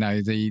 You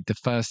know, the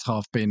first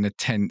half being the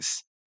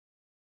tense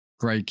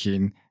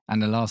breaking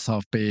and the last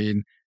half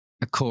being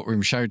a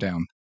courtroom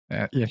showdown.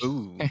 Yeah.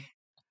 Ooh.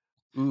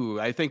 Ooh,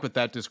 I think with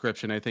that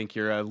description, I think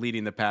you're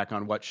leading the pack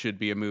on what should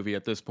be a movie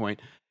at this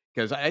point.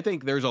 Because I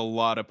think there's a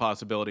lot of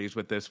possibilities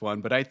with this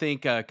one, but I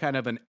think kind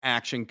of an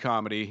action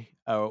comedy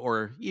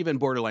or even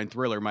borderline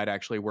thriller might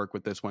actually work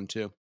with this one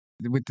too.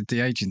 With the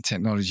de-aging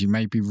technology,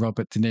 maybe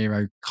Robert De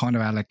Niro kind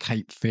of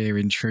allocate Fear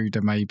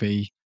Intruder,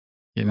 maybe,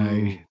 you know.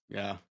 Ooh,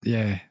 yeah.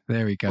 Yeah,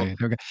 there we go. Well,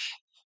 There we go.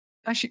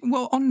 Actually,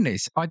 well, on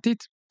this, I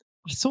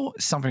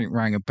thought something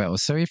rang a bell.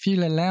 So if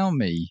you'll allow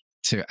me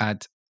to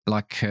add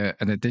like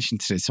an addition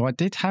to this. So I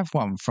did have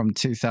one from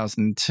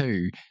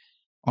 2002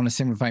 on a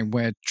similar vein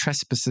where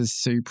trespassers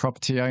sue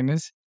property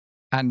owners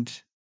and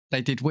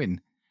they did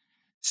win.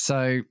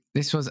 So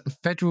this was a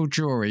federal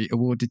jury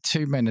awarded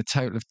two men a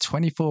total of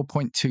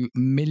 $24.2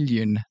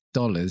 million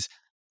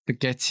for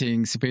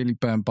getting severely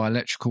burned by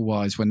electrical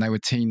wires when they were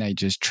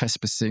teenagers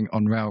trespassing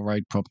on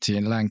railroad property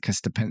in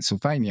Lancaster,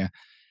 Pennsylvania.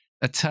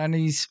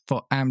 Attorneys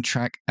for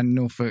Amtrak and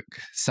Norfolk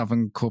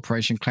Southern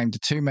Corporation claimed the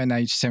two men,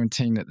 aged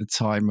 17 at the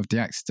time of the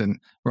accident,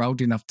 were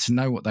old enough to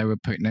know what they were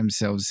putting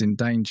themselves in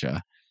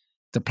danger.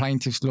 The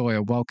plaintiff's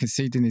lawyer, while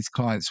conceding his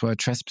clients were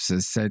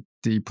trespassers, said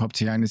the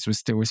property owners were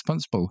still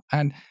responsible.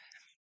 And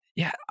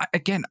yeah,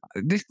 again,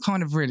 this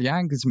kind of really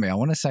angers me. I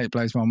want to say it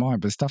blows my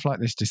mind, but stuff like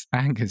this just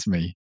angers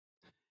me.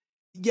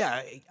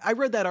 yeah, I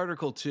read that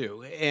article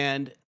too,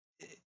 and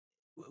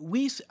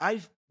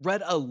I've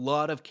read a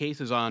lot of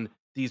cases on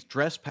these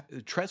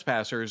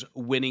trespassers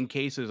winning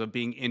cases of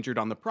being injured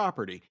on the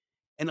property,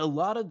 and a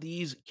lot of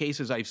these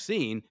cases I've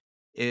seen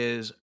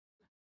is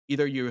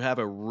either you have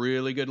a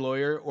really good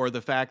lawyer, or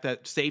the fact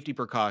that safety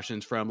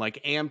precautions from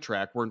like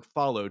Amtrak weren't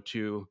followed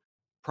to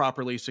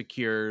properly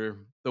secure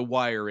the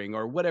wiring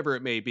or whatever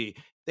it may be.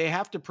 They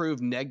have to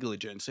prove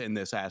negligence in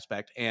this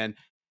aspect. And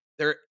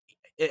there,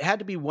 it had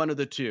to be one of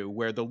the two,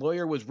 where the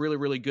lawyer was really,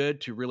 really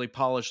good to really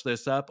polish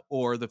this up,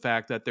 or the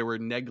fact that they were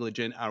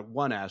negligent on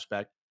one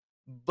aspect.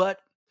 But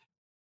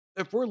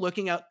if we're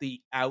looking at the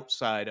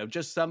outside of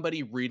just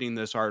somebody reading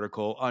this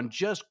article on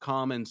just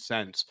common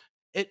sense,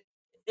 it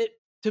it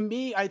to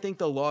me, I think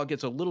the law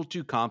gets a little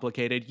too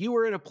complicated. You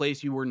were in a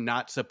place you were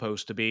not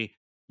supposed to be.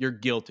 You're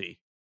guilty.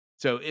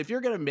 So if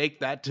you're going to make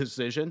that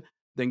decision,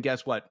 then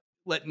guess what?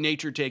 Let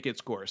nature take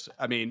its course.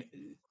 I mean,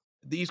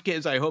 these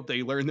kids, I hope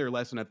they learn their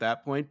lesson at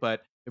that point.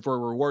 But if we're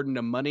rewarding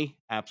them money,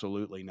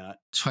 absolutely not.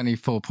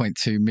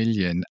 24.2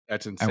 million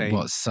That's at insane.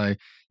 what? So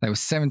they were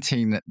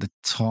 17 at the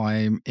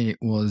time. It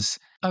was,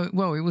 oh,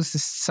 well, it was the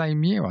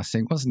same year, I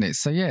think, wasn't it?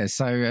 So yeah,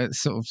 so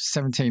sort of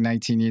 17,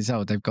 18 years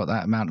old, they've got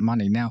that amount of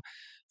money. Now,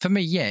 for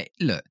me, yeah,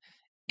 look,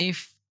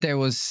 if there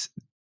was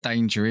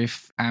danger,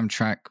 if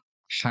Amtrak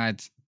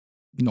had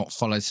not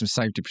followed some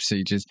safety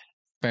procedures,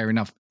 fair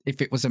enough.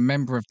 if it was a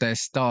member of their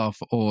staff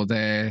or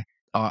their,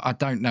 I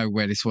don't know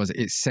where this was.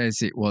 It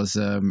says it was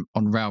on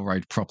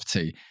railroad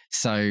property.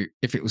 So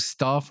if it was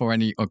staff or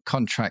any or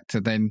contractor,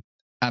 then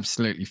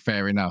absolutely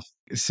fair enough,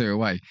 sue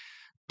away.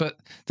 But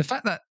the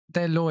fact that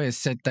their lawyers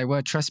said they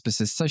were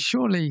trespassers, so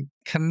surely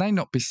can they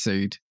not be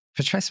sued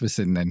for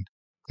trespassing then?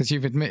 Because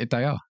you've admitted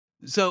they are.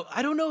 So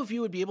I don't know if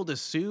you would be able to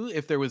sue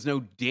if there was no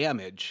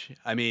damage.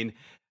 I mean,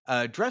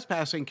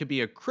 trespassing could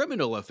be a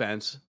criminal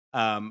offense,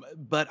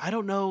 but I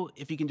don't know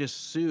if you can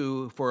just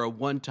sue for a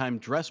one-time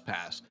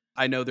trespass.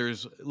 I know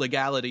there's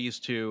legalities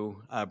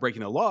to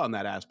breaking the law on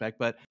that aspect,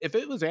 but if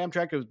it was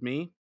Amtrak, it was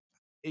me.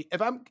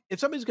 If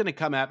somebody's going to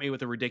come at me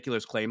with a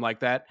ridiculous claim like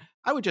that,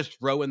 I would just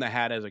throw in the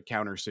hat as a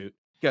countersuit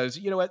because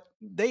you know what?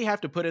 They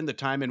have to put in the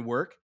time and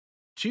work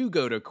to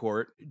go to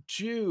court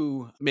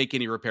to make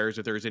any repairs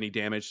if there's any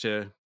damage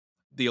to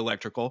the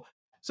electrical.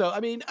 So,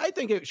 I mean, I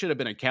think it should have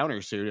been a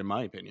countersuit, in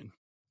my opinion.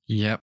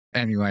 Yep.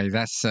 Anyway,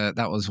 that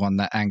was one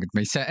that angered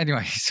me. So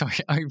anyway, sorry,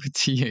 over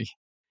to you.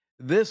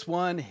 This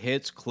one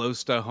hits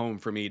close to home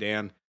for me,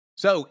 Dan.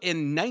 So,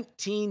 in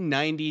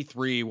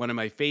 1993, one of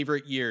my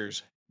favorite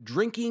years,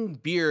 drinking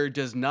beer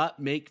does not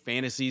make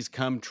fantasies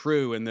come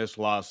true in this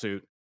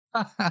lawsuit.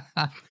 In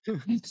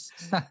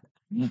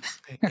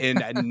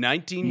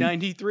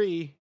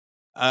 1993,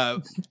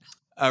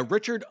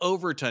 Richard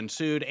Overton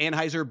sued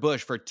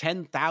Anheuser-Busch for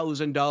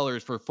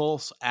 $10,000 for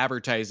false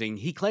advertising.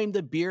 He claimed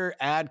the beer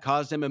ad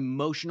caused him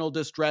emotional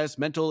distress,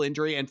 mental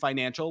injury, and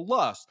financial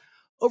loss.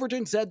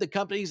 Overton said the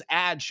company's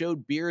ad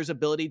showed beer's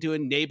ability to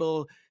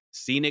enable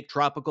scenic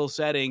tropical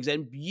settings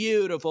and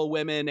beautiful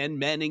women and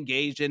men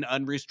engaged in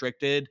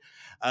unrestricted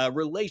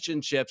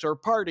relationships or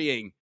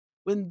partying,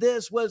 when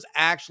this was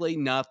actually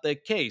not the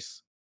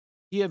case.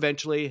 He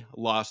eventually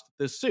lost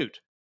the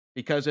suit.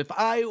 Because if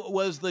I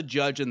was the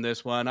judge in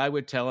this one, I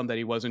would tell him that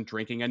he wasn't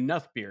drinking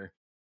enough beer.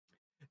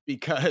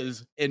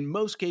 Because in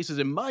most cases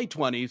in my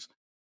 20s,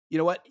 you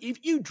know what?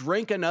 If you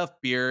drink enough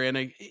beer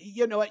and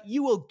you know what,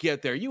 you will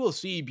get there. You will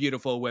see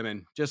beautiful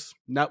women, just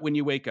not when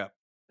you wake up.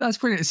 That's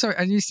brilliant. Sorry,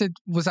 and you said,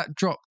 was that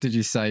dropped, did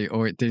you say,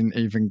 or it didn't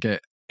even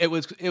get... It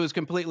was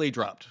completely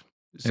dropped.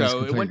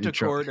 So it went to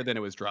court and then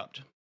it was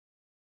dropped.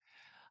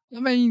 I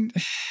mean,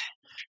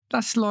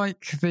 that's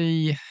like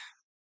the...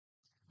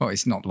 Well,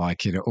 it's not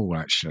like it at all,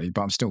 actually,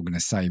 but I'm still going to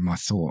say my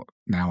thought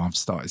now I've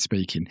started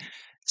speaking.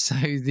 So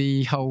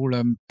the whole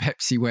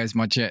Pepsi Where's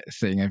My Jet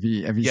thing, have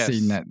you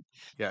seen that?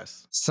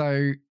 Yes.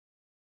 So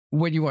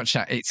when you watch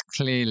that, it's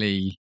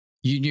clearly,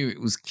 you knew it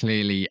was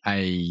clearly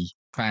a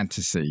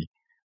fantasy.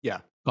 Yeah.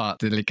 But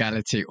the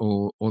legality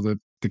or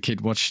the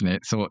kid watching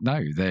it thought, no,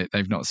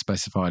 they've not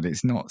specified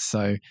it's not.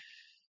 So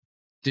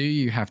do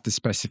you have to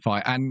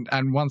specify? And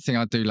one thing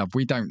I do love,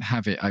 we don't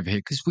have it over here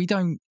because we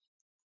don't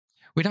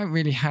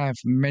really have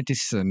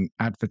medicine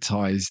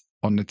advertised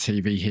on the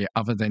TV here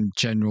other than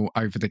general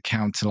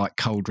over-the-counter like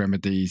cold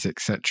remedies,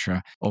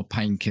 etc., or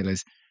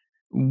painkillers.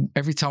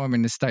 Every time I'm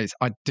in the States,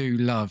 I do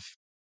love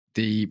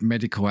the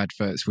medical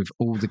adverts with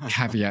all the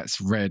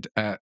caveats read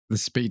at the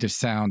speed of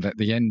sound at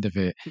the end of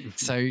it.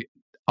 So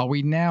are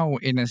we now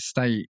in a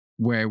state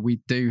where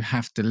we do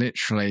have to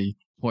literally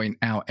point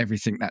out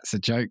everything that's a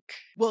joke?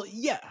 Well,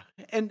 yeah.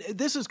 And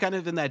this is kind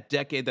of in that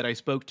decade that I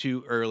spoke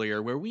to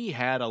earlier, where we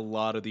had a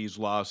lot of these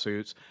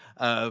lawsuits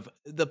of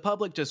the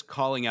public just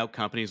calling out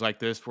companies like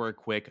this for a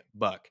quick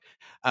buck.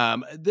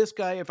 This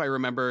guy, if I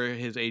remember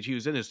his age, he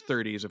was in his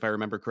 30s, if I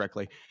remember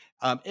correctly.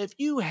 If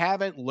you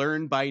haven't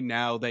learned by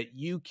now that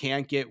you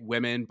can't get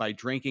women by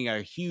drinking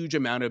a huge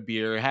amount of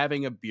beer,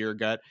 having a beer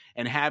gut,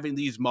 and having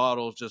these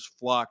models just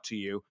flock to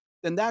you,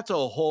 then that's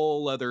a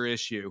whole other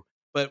issue.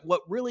 But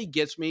what really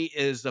gets me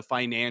is the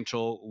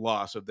financial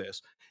loss of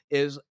this.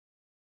 Is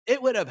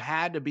it would have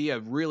had to be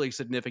a really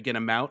significant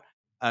amount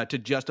to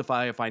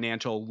justify a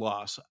financial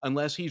loss,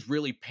 unless he's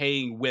really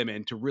paying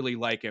women to really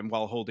like him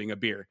while holding a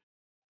beer.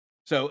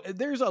 So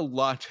there's a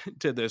lot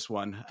to this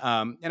one.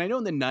 And I know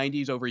in the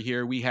 90s over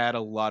here, we had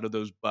a lot of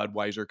those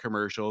Budweiser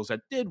commercials that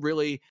did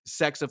really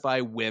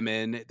sexify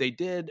women. They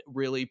did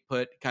really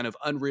put kind of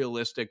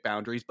unrealistic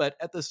boundaries. But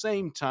at the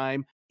same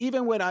time,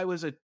 even when I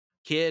was a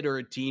kid or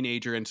a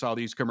teenager and saw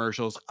these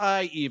commercials,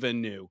 I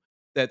even knew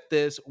that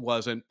this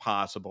wasn't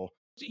possible.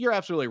 You're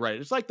absolutely right.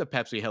 It's like the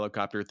Pepsi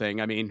helicopter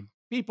thing. I mean,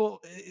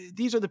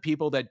 these are the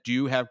people that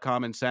do have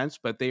common sense,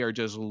 but they are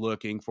just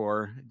looking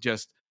for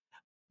just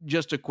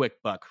a quick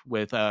buck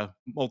with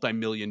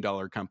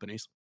multi-million-dollar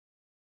companies.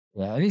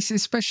 Yeah, and it's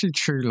especially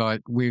true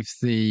like with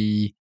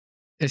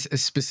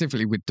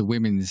specifically with the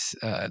women's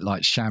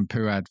like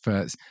shampoo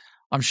adverts.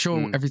 I'm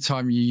sure every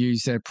time you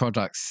use their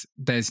products,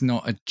 there's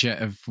not a jet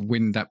of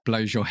wind that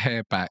blows your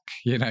hair back,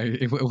 you know,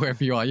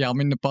 wherever you are. Yeah, I'm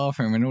in the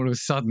bathroom and all of a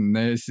sudden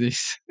there's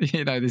this,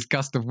 you know, this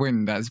gust of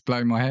wind that's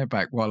blowing my hair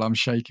back while I'm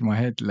shaking my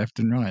head left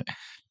and right.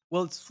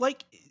 Well, it's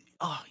like,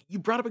 you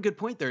brought up a good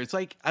point there. It's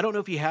like, I don't know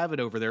if you have it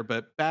over there,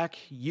 but back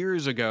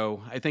years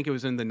ago, I think it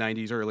was in the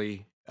 90s,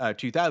 early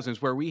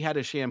 2000s, where we had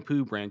a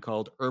shampoo brand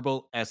called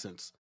Herbal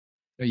Essence.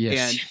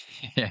 Yes.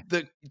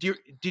 And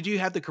did you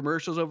have the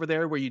commercials over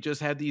there where you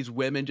just had these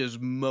women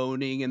just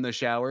moaning in the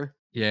shower?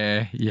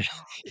 Yeah.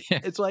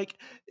 It's like,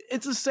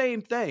 it's the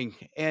same thing,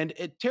 and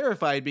it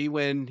terrified me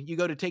when you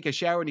go to take a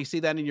shower and you see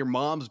that in your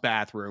mom's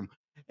bathroom.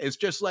 It's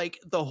just like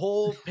the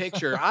whole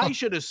picture. I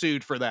should have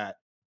sued for that.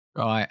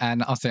 Right,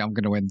 and I think I'm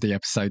going to end the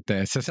episode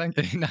there. So thank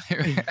you. No.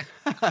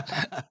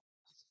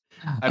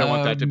 I don't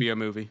want that to Um, be a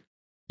movie.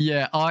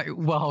 Yeah, I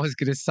was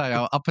going to say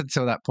up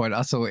until that point,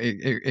 I thought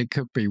it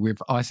could be with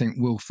I think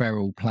Will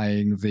Ferrell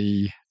playing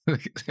the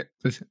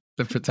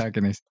the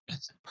protagonist.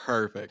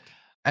 Perfect.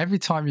 Every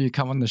time you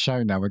come on the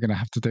show now, we're going to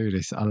have to do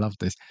this. I love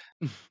this.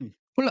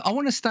 Well, look, I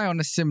want to stay on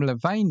a similar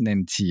vein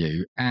then to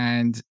you.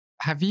 And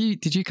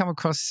did you come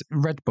across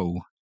Red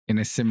Bull in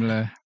a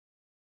similar?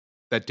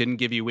 That didn't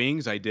give you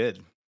wings? I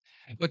did.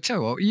 Well, tell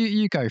you what,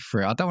 you go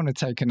for it. I don't want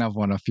to take another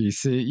one off you.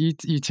 So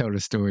you tell the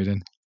story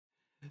then.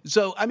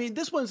 So, I mean,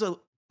 this one's a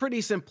pretty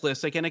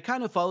simplistic, and it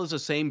kind of follows the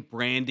same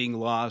branding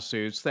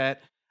lawsuits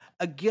that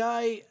a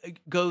guy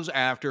goes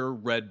after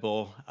Red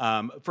Bull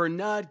for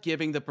not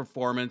giving the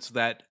performance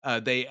that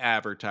they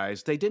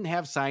advertised. They didn't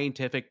have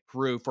scientific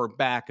proof or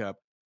backup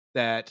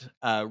that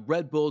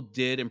Red Bull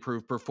did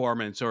improve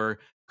performance or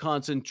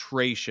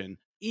concentration,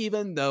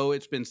 even though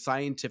it's been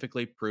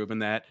scientifically proven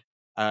that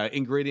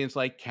ingredients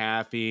like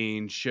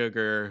caffeine,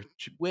 sugar,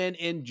 when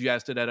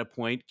ingested at a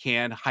point,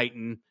 can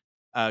heighten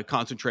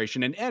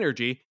concentration and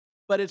energy,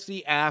 but it's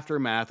the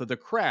aftermath of the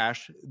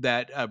crash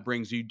that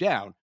brings you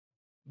down.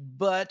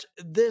 But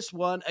this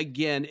one,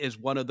 again, is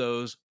one of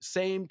those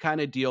same kind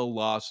of deal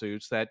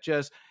lawsuits that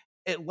just,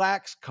 it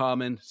lacks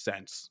common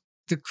sense.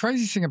 The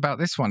crazy thing about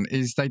this one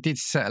is they did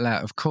settle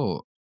out of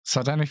court. So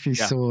I don't know if you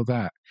saw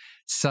that.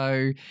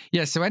 So,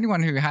 so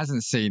anyone who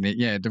hasn't seen it,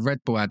 the Red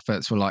Bull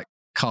adverts were like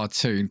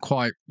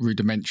quite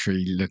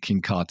rudimentary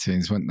looking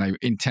cartoons, weren't they,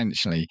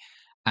 intentionally?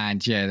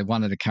 And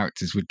one of the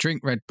characters would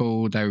drink Red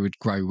Bull, they would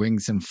grow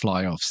wings and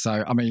fly off.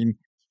 So, I mean,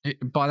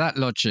 by that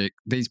logic,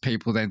 these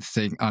people then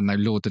think, oh no,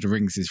 Lord of the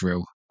Rings is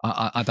real.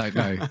 I don't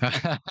know.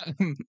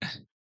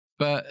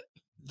 But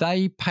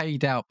they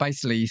paid out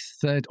basically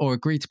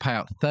agreed to pay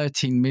out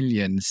 13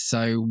 million.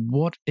 So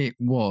what it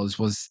was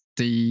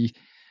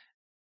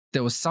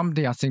there was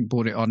somebody I think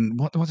bought it on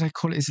what do they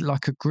call it? Is it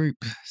like a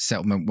group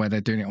settlement where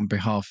they're doing it on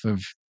behalf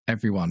of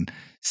everyone,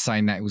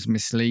 saying that it was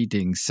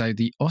misleading. So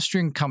the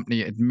Austrian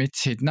company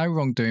admitted no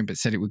wrongdoing, but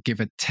said it would give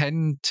a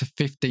 $10 to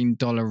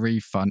 $15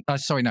 refund. A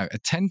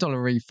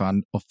 $10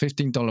 refund of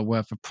 $15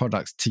 worth of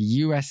products to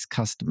US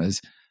customers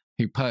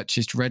who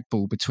purchased Red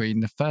Bull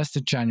between the 1st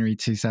of January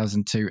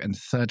 2002 and the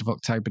 3rd of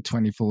October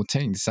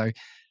 2014. So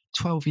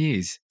 12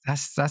 years.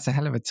 That's a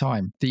hell of a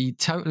time. The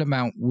total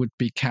amount would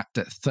be capped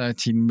at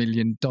 $13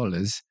 million.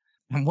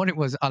 And what it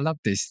was, I love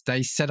this.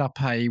 They set up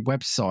a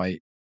website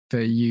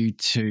for you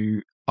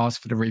to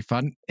ask for the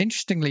refund.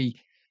 Interestingly,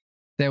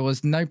 there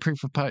was no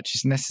proof of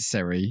purchase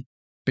necessary,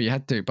 but you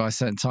had to do it by a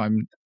certain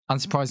time.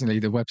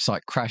 Unsurprisingly, the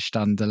website crashed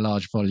under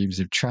large volumes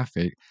of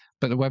traffic,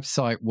 but the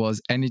website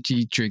was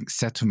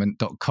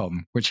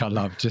energydrinksettlement.com, which I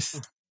love.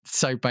 Just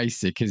so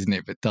basic, isn't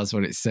it? But does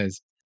what it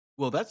says.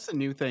 Well, that's the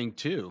new thing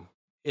too.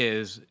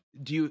 Is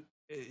do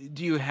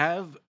you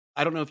have?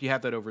 I don't know if you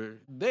have that over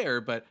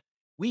there, but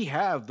we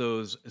have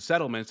those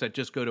settlements that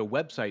just go to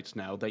websites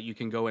now that you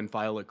can go and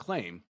file a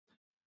claim.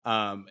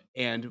 And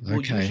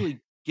we'll usually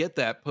get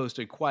that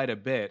posted quite a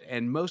bit.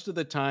 And most of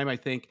the time, I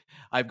think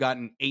I've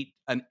gotten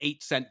an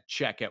 8-cent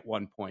check at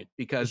one point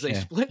because they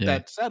split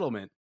that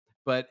settlement.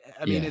 But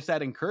I mean, it's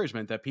that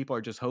encouragement that people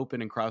are just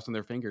hoping and crossing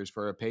their fingers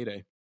for a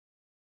payday.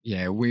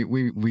 Yeah,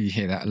 we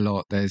hear that a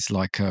lot. There's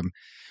like, well,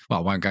 I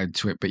won't go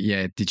into it, but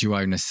did you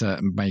own a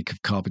certain make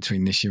of car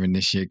between this year and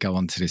this year? Go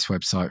onto this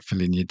website,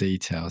 fill in your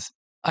details.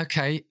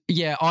 Okay,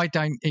 I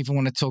don't even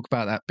want to talk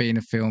about that being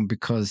a film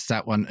because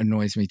that one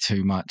annoys me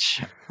too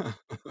much. I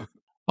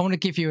want to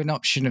give you an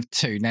option of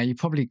two. Now, you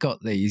probably got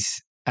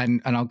these,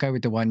 and I'll go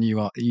with the one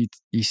you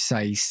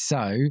say.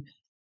 So,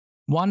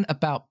 one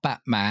about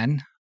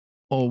Batman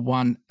or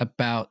one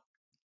about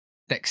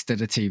Dexter,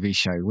 the TV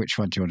show. Which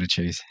one do you want to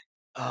choose?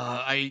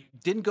 I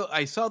didn't go.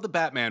 I saw the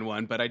Batman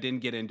one, but I didn't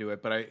get into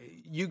it. But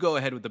you go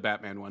ahead with the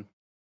Batman one.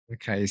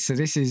 Okay, so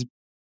this is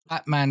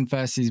Batman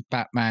versus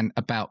Batman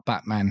about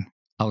Batman,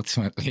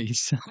 ultimately.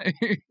 So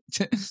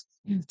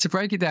to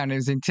break it down, it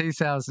was in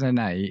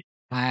 2008,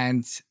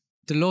 and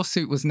the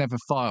lawsuit was never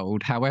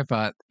filed.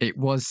 However, it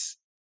was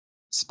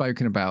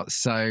spoken about.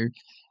 So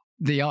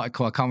the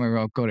article, I can't remember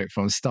where I got it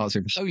from, starts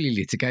with holy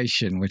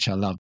litigation, which I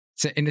love.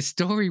 So in a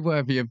story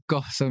worthy of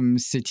Gotham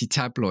City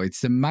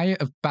tabloids, the mayor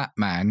of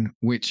Batman,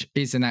 which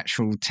is an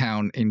actual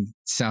town in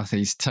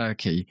southeast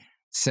Turkey,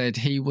 said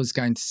he was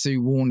going to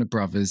sue Warner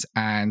Brothers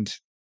and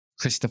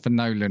Christopher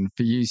Nolan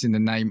for using the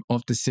name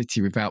of the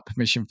city without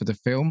permission for the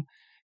film.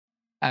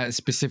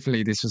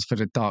 Specifically, this was for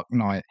The Dark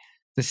Knight.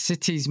 The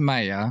city's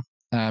mayor,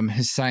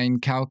 Hussein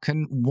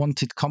Kalkan,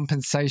 wanted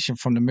compensation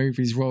from the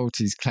movie's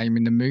royalties,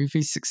 claiming the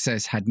movie's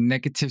success had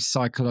negative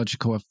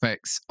psychological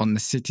effects on the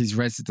city's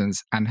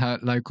residents and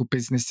hurt local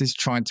businesses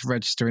trying to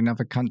register in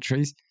other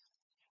countries.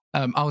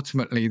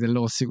 Ultimately, the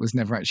lawsuit was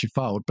never actually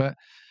filed, but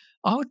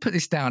I would put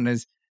this down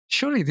as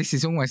surely this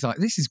is almost like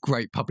this is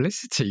great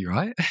publicity,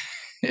 right?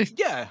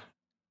 Yeah.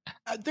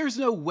 There's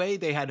no way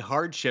they had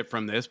hardship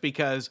from this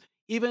because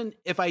even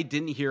if I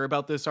didn't hear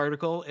about this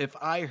article, if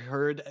I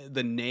heard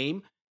the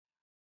name,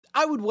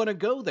 I would want to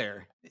go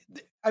there.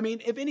 I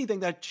mean, if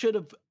anything, that should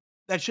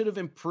have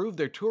improved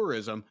their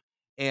tourism.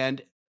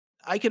 And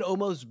I can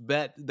almost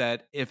bet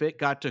that if it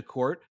got to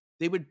court,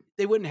 they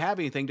wouldn't have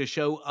anything to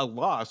show a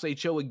loss. They'd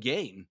show a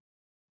gain.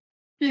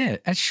 Yeah,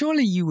 and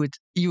surely you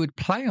would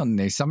play on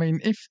this. I mean,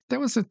 if there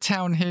was a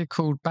town here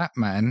called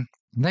Batman,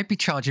 they'd be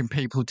charging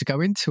people to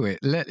go into it,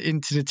 let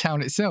into the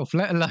town itself,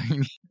 let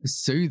alone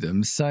sue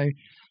them. So,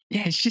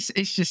 yeah, it's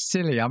just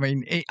silly. I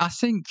mean, I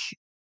think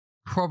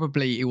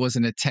probably it was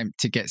an attempt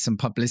to get some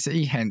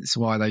publicity, hence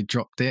why they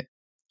dropped it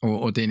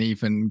or didn't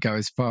even go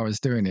as far as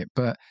doing it.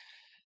 But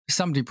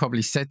somebody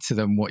probably said to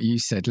them what you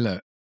said.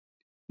 Look,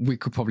 we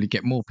could probably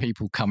get more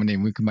people coming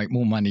in. We could make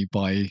more money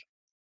by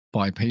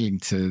appealing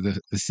to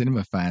the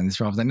cinema fans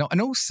rather than not.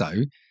 And also,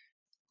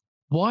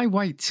 why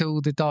wait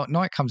till The Dark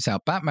Knight comes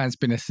out? Batman's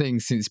been a thing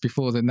since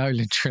before the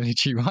Nolan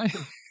trilogy, right?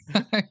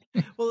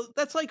 Well,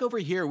 that's like over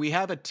here. We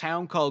have a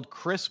town called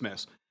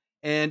Christmas.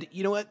 And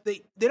you know what?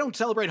 They don't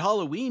celebrate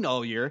Halloween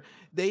all year.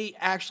 They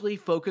actually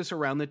focus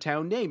around the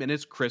town name, and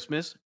it's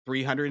Christmas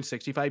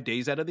 365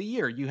 days out of the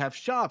year. You have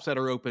shops that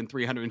are open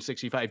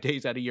 365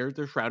 days out of the year.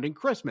 They're surrounding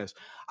Christmas.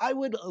 I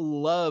would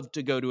love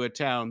to go to a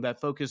town that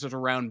focuses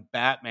around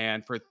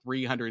Batman for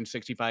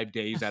 365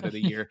 days out of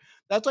the year.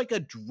 That's like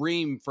a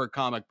dream for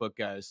comic book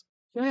guys.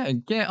 Yeah,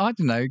 I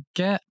don't know,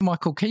 get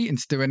Michael Keaton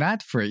to do an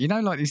ad for it. You know,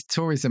 like these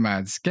tourism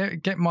ads.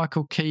 Get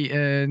Michael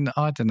Keaton,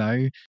 I don't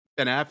know.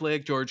 Ben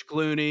Affleck, George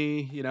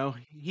Clooney,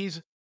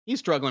 he's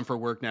struggling for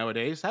work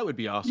nowadays. That would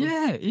be awesome.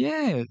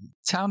 Yeah.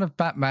 Town of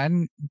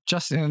Batman,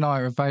 Justin and I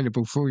are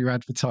available for all your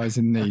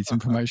advertising needs and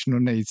promotional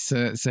needs.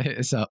 So hit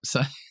us up.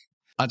 So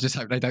I just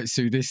hope they don't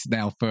sue this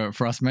now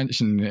for us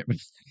mentioning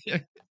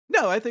it.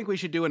 No, I think we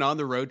should do an on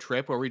the road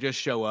trip where we just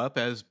show up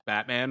as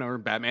Batman or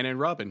Batman and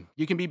Robin.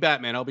 You can be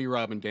Batman, I'll be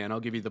Robin, Dan. I'll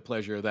give you the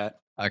pleasure of that.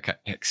 Okay,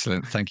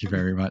 excellent. Thank you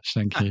very much.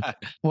 Thank you.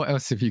 What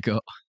else have you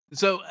got?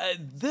 So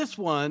this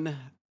one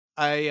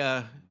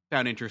I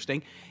found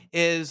interesting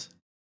is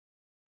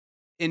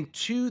in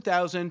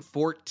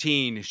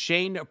 2014,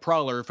 Shane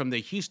Prowler from the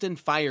Houston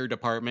Fire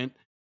Department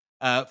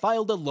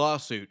filed a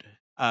lawsuit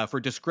for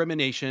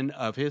discrimination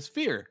of his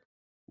fear,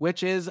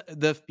 which is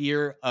the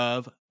fear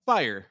of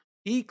fire.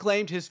 He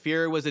claimed his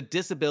fear was a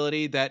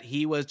disability that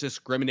he was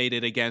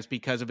discriminated against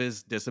because of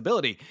his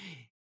disability.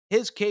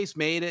 His case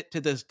made it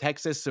to the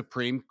Texas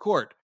Supreme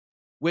Court,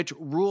 which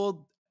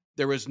ruled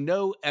there was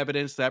no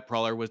evidence that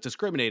Prowler was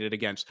discriminated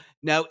against.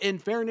 Now, in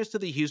fairness to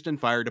the Houston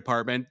Fire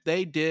Department,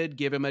 they did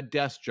give him a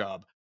desk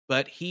job,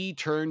 but he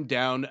turned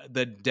down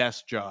the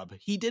desk job.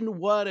 He didn't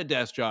want a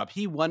desk job.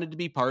 He wanted to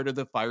be part of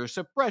the fire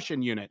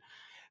suppression unit.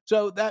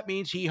 So that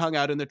means he hung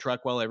out in the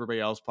truck while everybody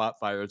else fought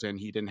fires and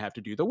he didn't have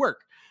to do the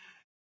work.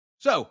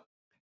 So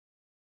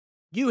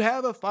you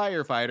have a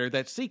firefighter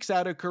that seeks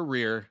out a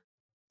career,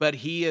 but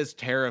he is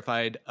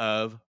terrified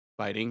of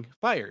fighting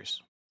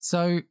fires.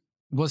 So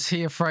was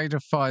he afraid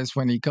of fires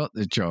when he got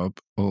the job,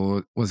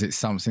 or was it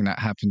something that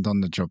happened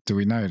on the job? Do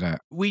we know that?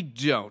 We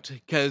don't,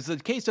 because the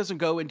case doesn't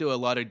go into a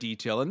lot of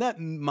detail, and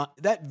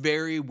that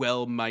very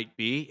well might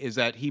be is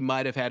that he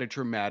might have had a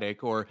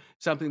traumatic or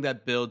something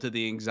that built to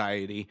the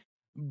anxiety.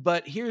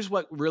 But here's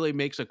what really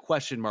makes a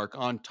question mark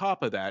on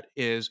top of that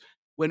is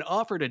when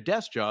offered a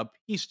desk job,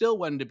 he still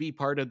wanted to be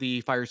part of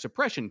the fire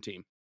suppression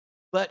team,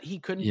 but he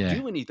couldn't Yeah.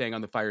 do anything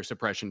on the fire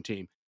suppression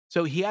team.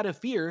 So he had a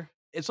fear.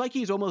 It's like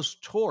he's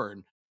almost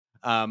torn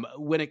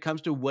when it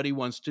comes to what he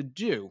wants to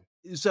do.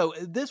 So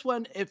this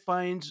one, it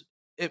finds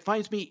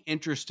me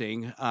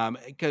interesting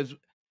because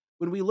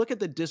when we look at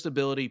the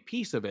disability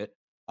piece of it,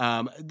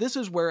 this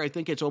is where I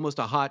think it's almost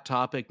a hot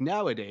topic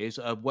nowadays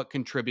of what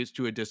contributes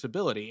to a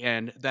disability,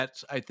 and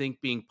that's I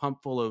think being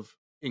pumped full of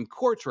in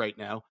courts right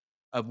now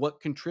of what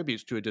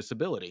contributes to a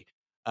disability.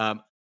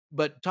 Um,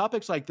 but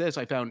topics like this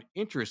I found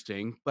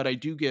interesting, but I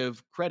do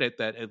give credit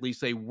that at least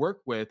they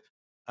work with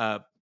uh,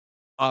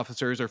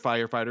 officers or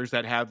firefighters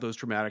that have those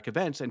traumatic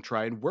events and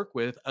try and work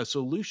with a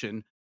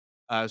solution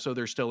so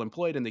they're still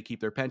employed and they keep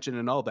their pension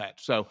and all that.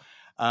 So,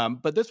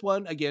 but this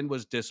one again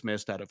was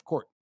dismissed out of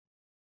court.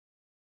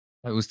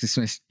 It was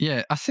dismissed.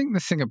 Yeah, I think the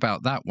thing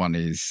about that one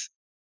is,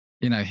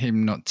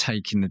 him not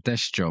taking the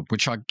desk job,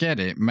 which I get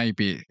it.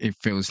 Maybe it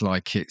feels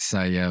like it's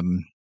a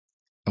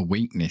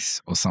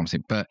weakness or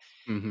something, but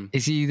Hmm.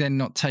 is he then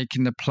not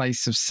taking the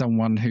place of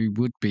someone who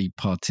would be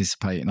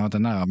participating? I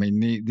don't know. I mean,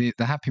 the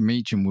happy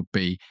medium would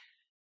be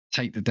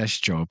take the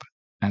desk job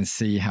and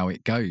see how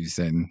it goes.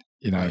 Then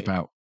Right.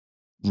 about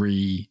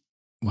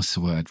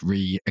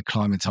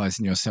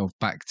re-acclimatizing yourself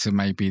back to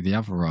maybe the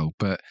other role.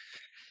 But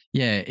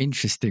yeah,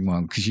 interesting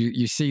one because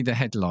you see the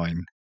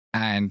headline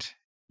and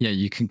yeah,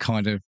 you can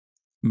kind of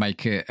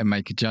make a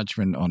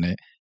judgment on it.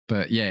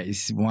 But yeah,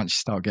 it's once you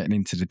start getting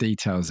into the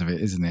details of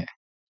it, isn't it?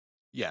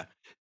 Yeah.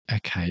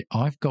 Okay,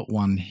 I've got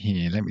one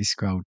here. Let me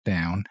scroll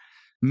down.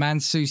 Man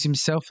sues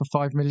himself for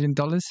 $5 million.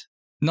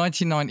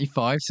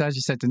 1995. So as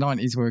you said, the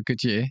 90s were a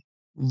good year.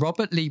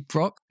 Robert Lee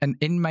Brock, an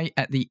inmate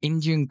at the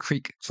Indian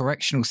Creek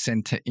Correctional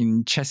Center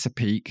in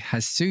Chesapeake,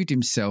 has sued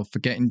himself for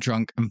getting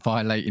drunk and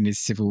violating his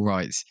civil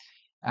rights.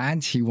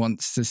 And he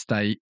wanted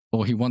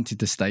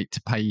the state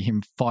to pay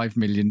him $5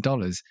 million.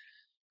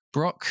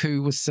 Brock,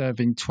 who was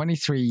serving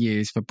 23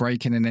 years for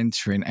breaking and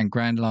entering and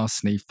grand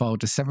larceny,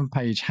 filed a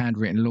 7-page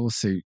handwritten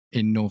lawsuit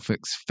in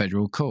Norfolk's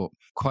federal court.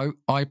 Quote,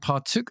 I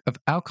partook of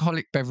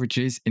alcoholic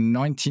beverages in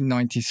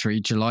 1993,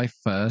 July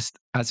 1st.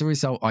 As a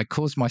result, I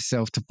caused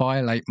myself to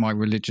violate my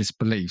religious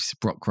beliefs,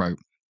 Brock wrote.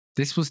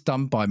 This was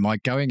done by my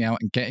going out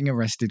and getting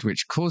arrested,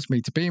 which caused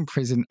me to be in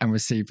prison and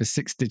receive a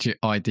 6-digit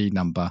ID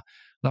number.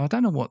 Now, I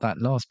don't know what that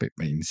last bit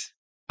means.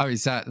 Oh,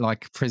 is that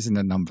like a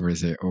prisoner number,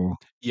 is it? Or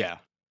Yeah.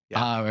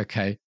 Oh,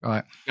 okay.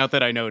 Right. Not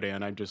that I know,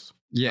 Dan. I'm just...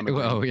 Yeah,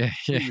 well, yeah.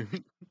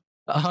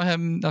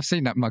 I've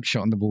seen that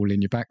mugshot on the wall in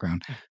your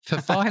background. For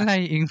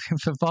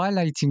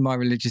violating my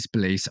religious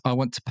beliefs, I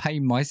want to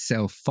pay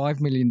myself $5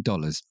 million.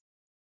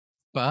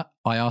 But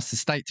I asked the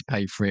state to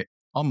pay for it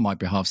on my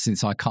behalf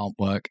since I can't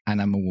work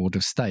and am a ward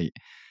of state.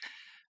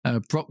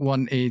 Brock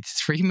wanted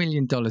 $3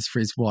 million for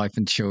his wife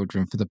and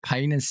children for the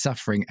pain and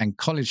suffering and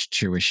college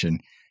tuition.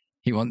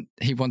 He wanted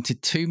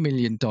 $2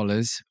 million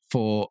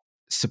for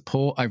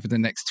support over the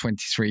next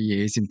 23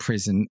 years in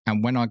prison,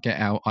 and when I get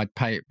out, I'd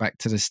pay it back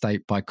to the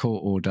state by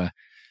court order.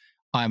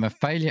 I am a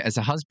failure as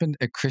a husband,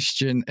 a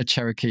Christian, a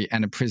Cherokee,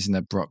 and a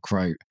prisoner, Brock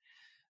wrote.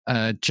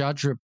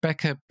 Judge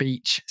Rebecca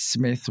Beach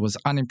Smith was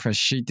unimpressed.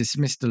 She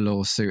dismissed the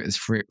lawsuit as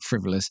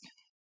frivolous.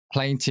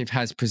 Plaintiff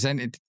has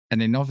presented an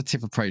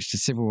innovative approach to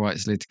civil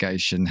rights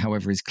litigation.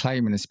 However, his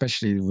claim and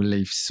especially the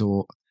relief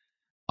sought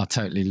are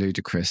totally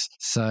ludicrous.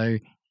 So,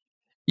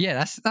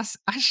 yeah, that's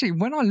actually,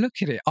 when I look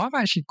at it,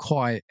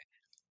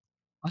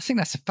 I think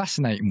that's a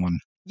fascinating one.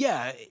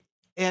 Yeah.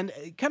 And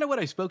kind of what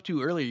I spoke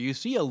to earlier, you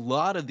see a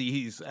lot of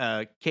these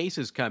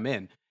cases come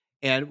in.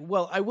 And,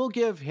 well, I will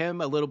give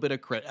him a little bit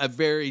of credit, a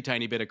very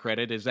tiny bit of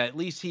credit, is that at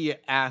least he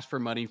asked for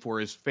money for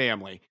his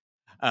family.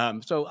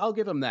 So I'll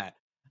give him that.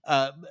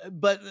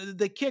 But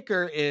the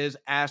kicker is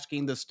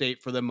asking the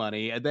state for the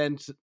money and then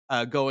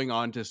going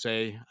on to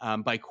say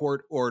by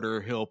court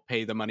order, he'll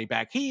pay the money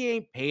back. He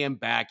ain't paying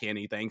back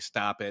anything.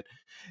 Stop it.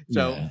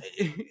 So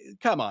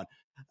come on.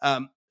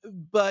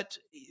 But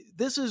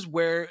this is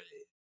where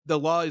the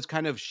law is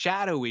kind of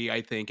shadowy,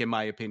 I think, in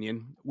my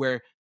opinion, where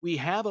we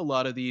have a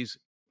lot of these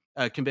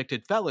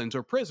convicted felons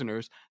or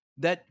prisoners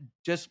that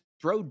just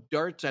throw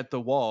darts at the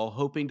wall,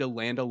 hoping to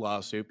land a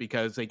lawsuit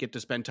because they get to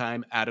spend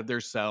time out of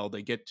their cell.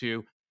 They get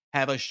to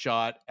have a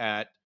shot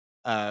at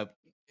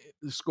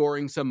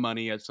scoring some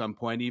money at some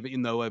point,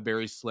 even though a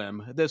very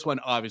slim. This one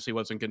obviously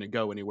wasn't going to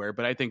go anywhere,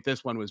 but I think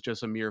this one was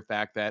just a mere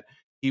fact that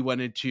he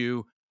wanted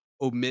to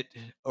omit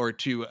or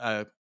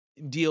to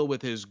deal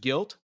with his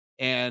guilt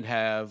and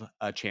have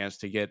a chance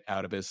to get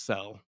out of his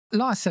cell.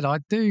 Like I said,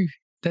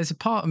 there's a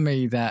part of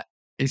me that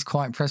is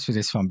quite impressed with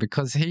this one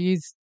because he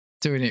is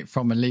doing it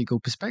from a legal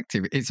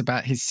perspective. It's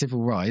about his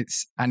civil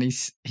rights and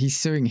he's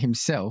suing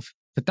himself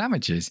for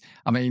damages.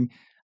 I mean,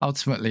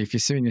 ultimately, if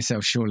you're suing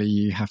yourself, surely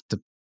you have to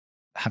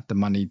have the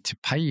money to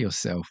pay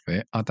yourself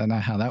it. I don't know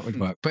how that would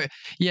work. But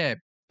yeah,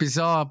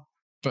 bizarre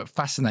but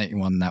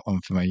fascinating one, that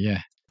one for me, yeah.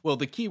 Well,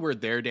 the key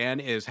word there, Dan,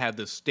 is have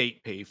the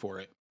state pay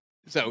for it.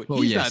 So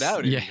he's not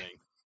out anything.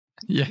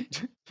 Yeah.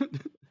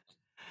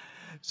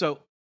 So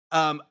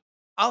I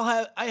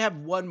have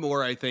one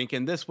more, I think,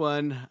 and this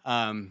one,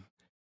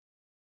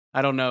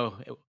 I don't know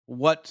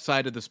what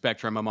side of the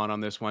spectrum I'm on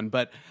this one,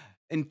 but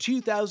in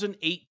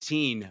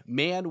 2018,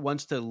 man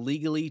wants to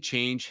legally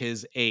change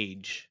his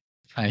age.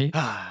 Hey.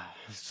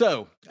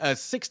 So, a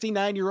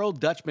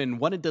 69-year-old Dutchman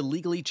wanted to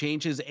legally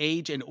change his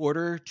age in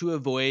order to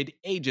avoid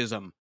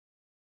ageism.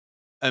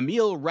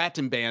 Emil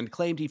Rattenband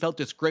claimed he felt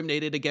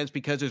discriminated against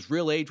because his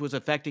real age was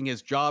affecting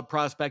his job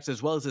prospects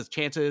as well as his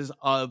chances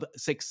of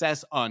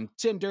success on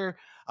Tinder,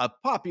 a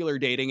popular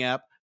dating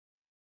app.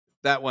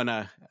 That one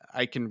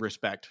I can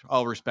respect.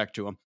 All respect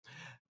to him.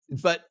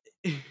 But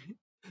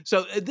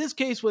so this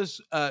case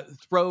was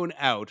thrown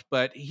out,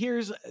 but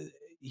here's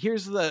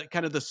the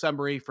kind of the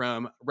summary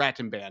from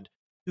Rattenband,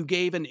 who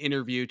gave an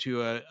interview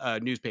to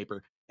a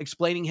newspaper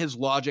explaining his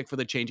logic for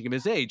the changing of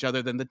his age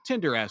other than the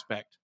Tinder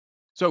aspect.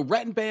 So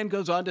Rattenband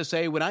goes on to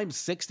say, when I'm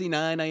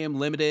 69, I am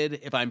limited.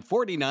 If I'm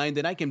 49,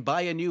 then I can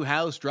buy a new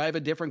house, drive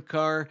a different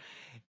car,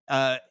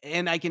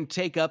 and I can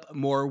take up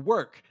more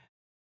work.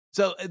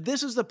 So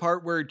this is the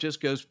part where it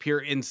just goes pure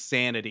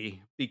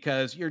insanity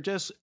because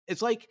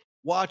it's like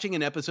watching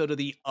an episode of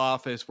The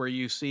Office where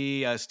you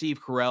see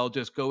Steve Carell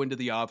just go into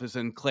the office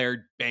and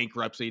declare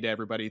bankruptcy to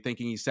everybody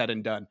thinking he's said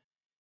and done.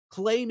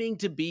 Claiming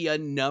to be a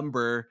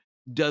number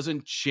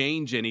doesn't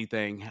change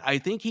anything. I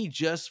think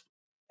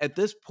at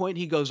this point,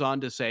 he goes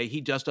on to say he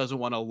just doesn't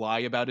want to lie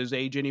about his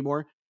age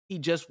anymore. He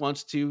just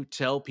wants to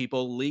tell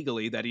people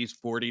legally that he's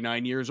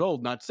 49 years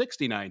old, not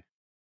 69.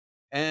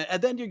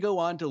 And then you go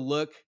on to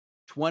look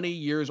 20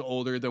 years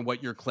older than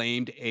what your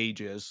claimed age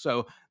is.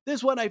 So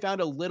this one I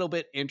found a little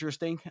bit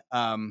interesting.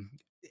 And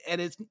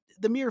it's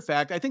the mere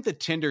fact, I think the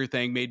Tinder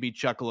thing made me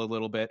chuckle a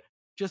little bit.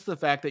 Just the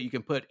fact that you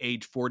can put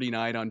age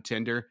 49 on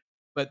Tinder.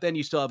 but then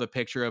you still have a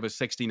picture of a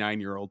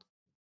 69-year-old.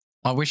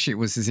 I wish it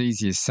was as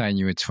easy as saying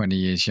you were 20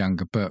 years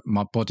younger, but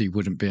my body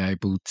wouldn't be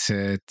able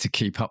to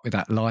keep up with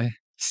that lie.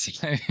 So,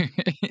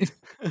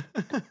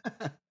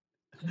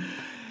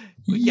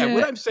 Yeah, when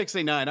yeah. I'm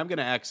 69, I'm going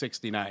to act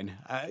 69.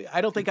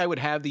 I don't think I would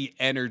have the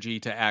energy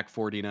to act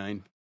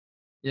 49.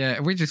 Yeah,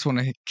 we just want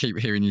to keep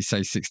hearing you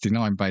say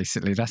 69.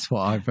 Basically, that's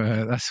what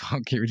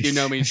I'm keeping. You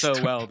know me so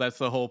well. That's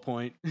the whole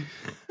point.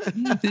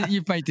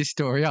 You've made this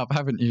story up,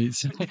 haven't you?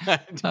 So,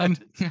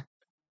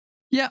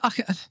 yeah.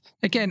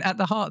 Again, at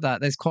the heart of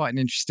that, there's quite an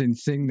interesting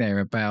thing there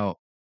about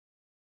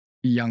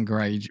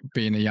younger age,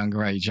 being a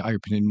younger age,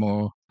 opening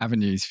more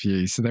avenues for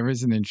you. So there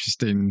is an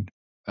interesting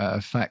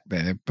fact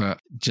there, but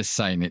just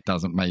saying it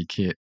doesn't make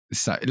it.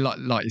 So,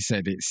 like you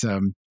said, it's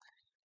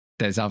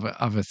there's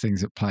other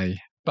things at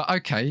play. But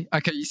okay,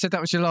 you said that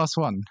was your last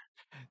one.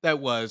 That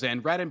was,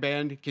 and Rat and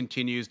Band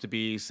continues to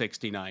be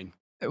 69.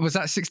 Was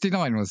that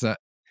 69? Was that?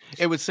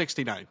 It was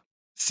 69.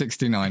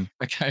 69.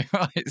 Okay,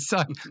 right.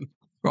 So,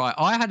 right,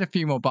 I had a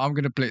few more, but I'm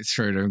going to blitz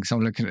through them because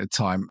I'm looking at the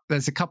time.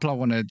 There's a couple I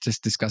want to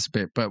just discuss a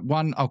bit, but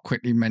one I'll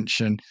quickly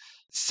mention.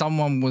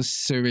 Someone was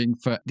suing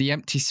for the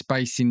empty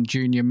space in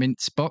junior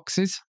mints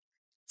boxes.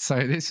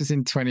 So this was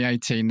in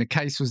 2018. The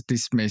case was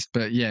dismissed,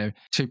 but yeah,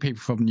 two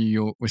people from New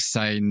York were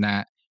saying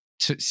that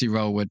Tootsie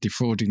Roll were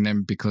defrauding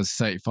them because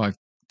 35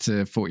 to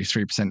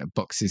 43% of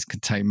boxes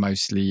contain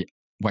mostly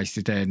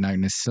wasted air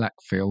known as slack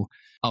fill.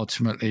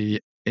 Ultimately,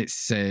 it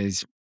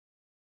says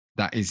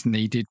that is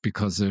needed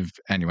because of,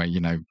 anyway,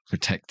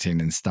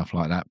 protecting and stuff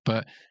like that.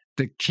 But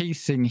the key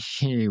thing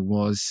here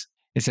was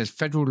it says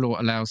federal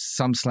law allows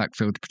some slack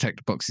fill to protect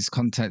the box's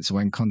contents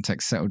when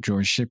contents settled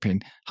during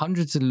shipping.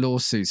 Hundreds of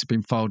lawsuits have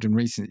been filed in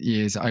recent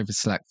years over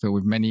slack fill,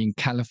 with many in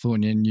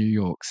California and New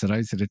York. So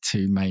those are the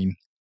two main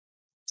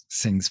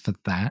things for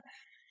that.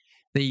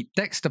 The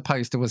Dexter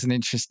poster was an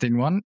interesting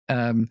one.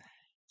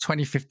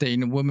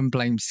 2015, a woman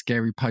blamed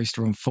scary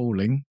poster on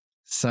falling.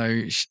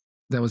 So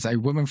there was a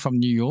woman from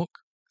New York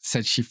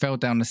said she fell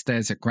down the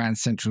stairs at Grand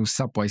Central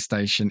subway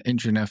station,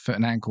 injuring her foot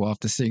and ankle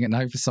after seeing an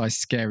oversized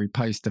scary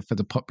poster for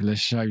the popular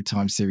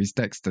Showtime series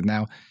Dexter.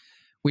 Now,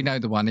 we know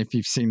the one. If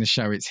you've seen the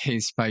show, it's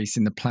his face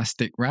in the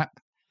plastic wrap.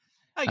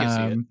 I can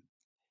see it.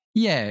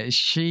 Yeah,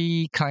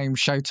 she claimed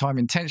Showtime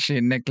intentionally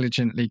and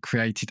negligently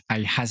created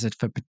a hazard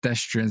for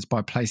pedestrians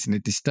by placing a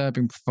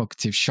disturbing,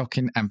 provocative,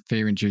 shocking, and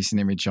fear-inducing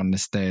image on the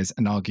stairs,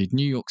 and argued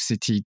New York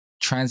City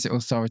Transit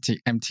Authority,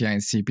 MTA,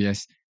 and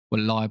CBS were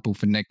liable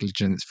for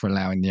negligence for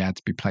allowing the ad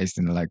to be placed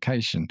in the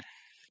location.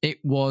 It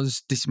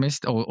was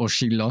dismissed, or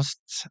she lost.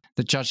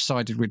 The judge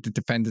sided with the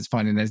defendants,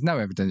 finding there's no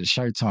evidence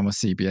Showtime or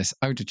CBS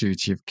owed a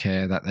duty of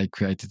care, that they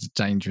created a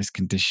dangerous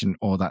condition,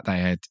 or that they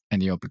had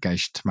any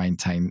obligation to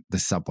maintain the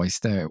subway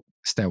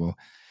stairwell.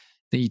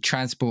 The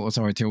Transport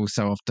Authority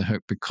also off the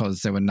hook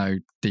because there were no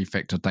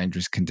defect or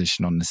dangerous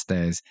condition on the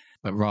stairs,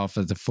 but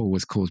rather the fall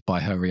was caused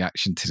by her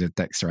reaction to the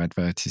Dexter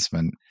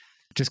advertisement.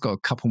 Just got a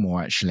couple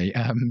more, actually.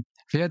 Have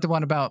you heard the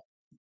one about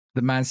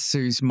the man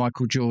sues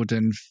Michael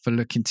Jordan for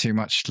looking too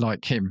much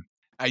like him?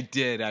 I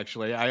did,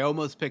 actually. I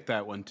almost picked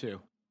that one, too.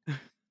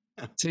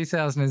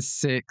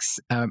 2006.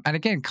 And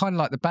again, kind of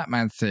like the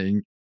Batman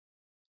thing,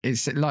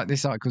 it's like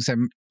this article said,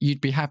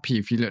 you'd be happy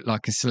if you looked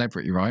like a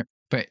celebrity, right?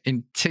 But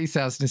in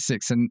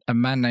 2006, a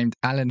man named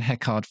Alan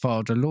Heckard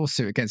filed a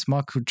lawsuit against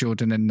Michael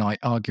Jordan and Nike,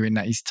 arguing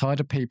that he's tired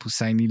of people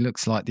saying he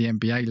looks like the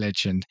NBA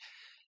legend.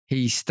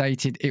 He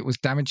stated it was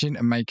damaging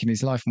and making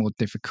his life more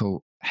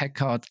difficult.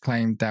 Heckard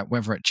claimed that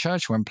whether at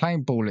church or when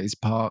playing ball at his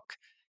park,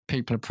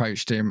 people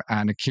approached him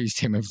and accused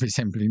him of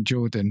resembling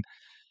Jordan.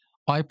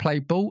 I play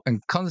ball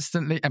and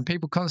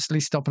people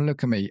constantly stop and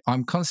look at me.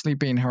 I'm constantly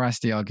being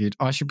harassed, he argued.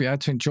 I should be able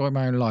to enjoy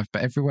my own life,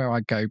 but everywhere I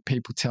go,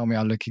 people tell me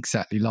I look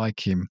exactly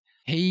like him.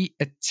 He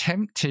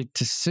attempted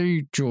to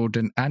sue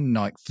Jordan and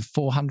Nike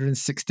for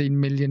 $416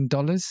 million.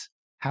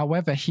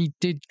 However, he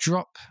did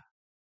drop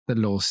the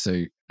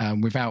lawsuit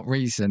without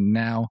reason.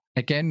 Now,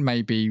 again,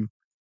 maybe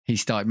he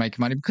started making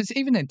money because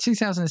even in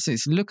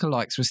 2006,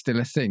 lookalikes were still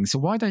a thing. So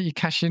why don't you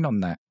cash in on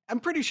that? I'm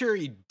pretty sure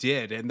he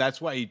did, and that's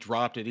why he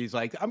dropped it. He's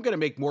like, I'm going to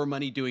make more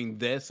money doing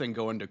this and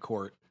going to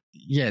court.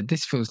 Yeah,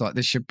 this feels like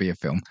this should be a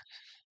film.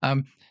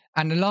 And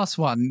the last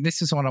one,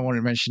 this is one I wanted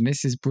to mention.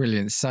 This is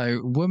brilliant. So,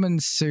 woman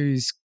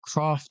sues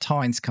Kraft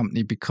Heinz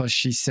company because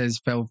she says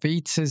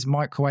Velveeta's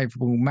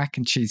microwavable mac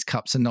and cheese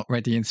cups are not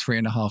ready in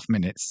 3.5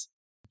 minutes.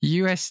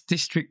 U.S.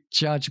 District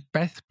Judge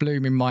Beth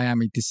Bloom in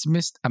Miami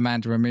dismissed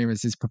Amanda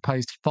Ramirez's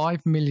proposed $5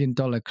 million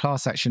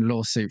class action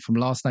lawsuit from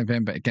last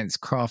November against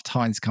Kraft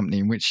Heinz Company,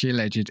 in which she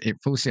alleged it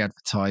falsely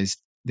advertised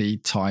the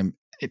time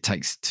it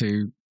takes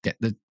to get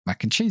the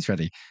mac and cheese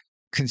ready.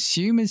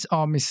 Consumers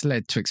are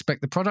misled to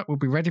expect the product will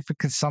be ready for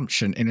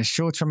consumption in a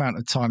shorter amount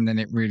of time than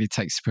it really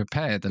takes to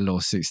prepare, the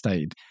lawsuit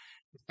stated.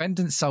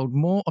 Defendants sold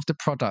more of the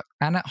product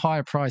and at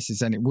higher prices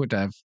than it would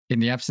have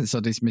in the absence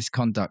of this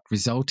misconduct,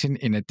 resulting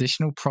in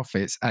additional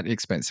profits at the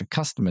expense of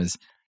customers.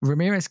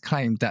 Ramirez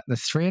claimed that the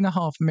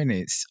 3.5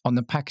 minutes on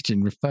the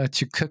packaging referred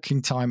to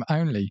cooking time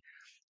only.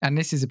 and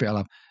this is a bit I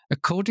love.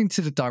 According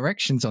to the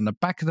directions on the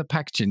back of the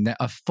packaging, there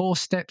are 4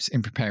 steps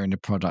in preparing the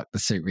product, the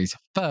soup reads.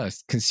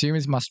 First,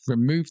 consumers must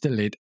remove the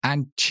lid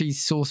and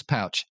cheese sauce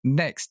pouch.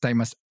 Next, they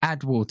must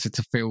add water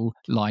to fill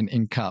line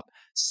in cup.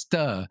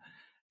 Stir.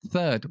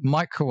 Third,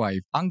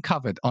 microwave,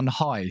 uncovered on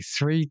high,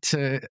 3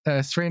 to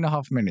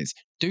 3.5 minutes.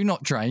 Do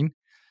not drain.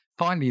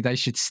 Finally, they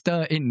should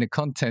stir in the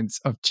contents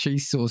of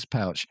cheese sauce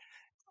pouch.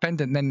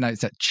 Defendant then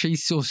notes that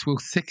cheese sauce will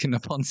thicken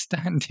upon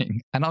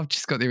standing. And I've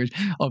just got the image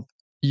of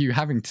you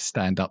having to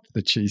stand up for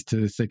the cheese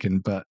to thicken,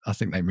 but I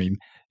think they mean,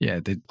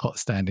 the hot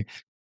standing.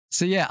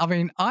 So, I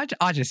mean, I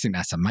just think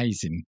that's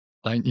amazing,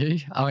 don't you?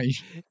 I mean,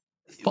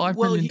 $5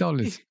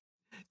 million.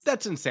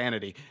 That's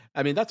insanity.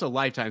 I mean, that's a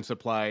lifetime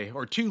supply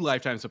or 2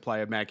 lifetime supply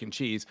of mac and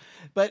cheese.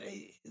 But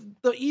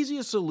the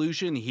easiest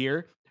solution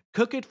here,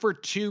 cook it for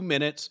 2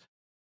 minutes,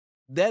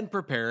 then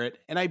prepare it,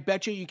 and I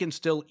bet you can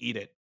still eat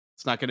it.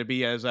 It's not going to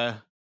be as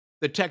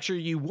the texture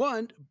you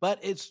want, but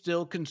it's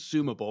still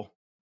consumable.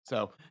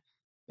 So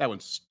that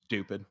one's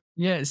stupid.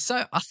 Yeah,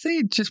 so I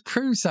think it just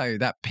proves, though,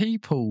 that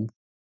people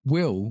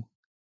will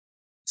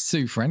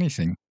sue for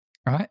anything,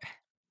 right?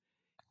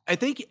 I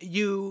think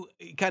you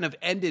kind of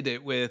ended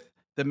it with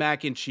the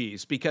mac and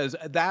cheese, because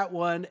that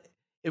one,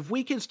 if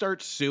we can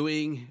start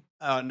suing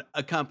on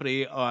a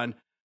company on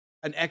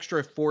an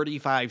extra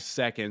 45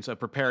 seconds of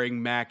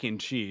preparing mac and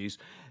cheese,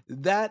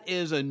 that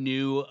is a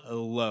new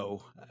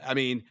low. I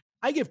mean,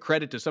 I give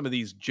credit to some of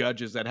these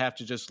judges that have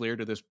to just leer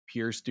to this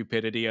pure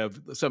stupidity of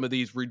some of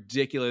these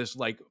ridiculous,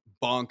 like,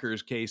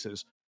 bonkers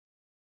cases.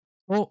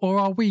 Or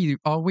are we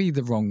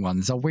the wrong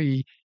ones?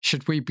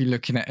 Should we be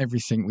looking at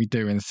everything we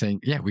do and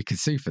think, we could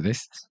sue for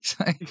this?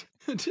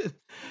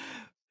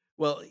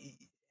 Well,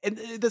 and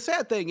the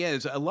sad thing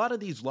is, a lot of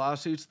these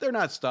lawsuits, they're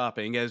not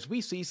stopping as we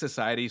see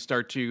society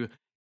start to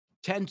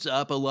tense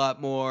up a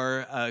lot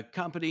more,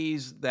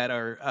 companies that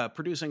are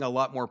producing a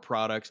lot more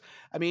products.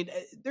 I mean,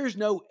 there's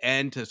no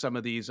end to some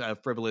of these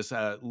frivolous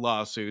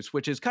lawsuits,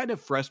 which is kind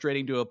of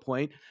frustrating to a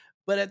point.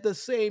 But at the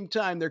same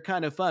time, they're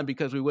kind of fun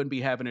because we wouldn't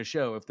be having a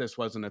show if this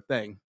wasn't a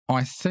thing.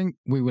 I think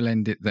we will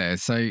end it there.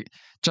 So,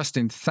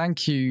 Justin,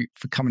 thank you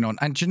for coming on.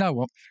 And do you know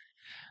what?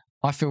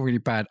 I feel really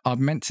bad. I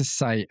meant to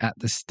say at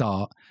the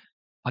start,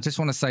 I just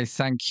want to say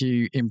thank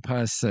you in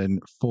person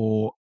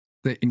for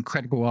the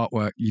incredible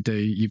artwork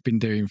you've been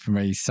doing for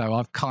me. So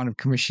I've kind of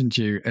commissioned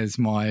you as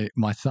my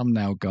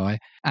thumbnail guy.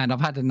 And I've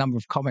had a number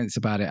of comments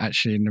about it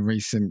actually in the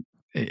recent,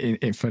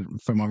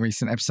 for my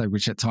recent episode,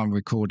 which at time of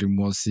recording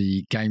was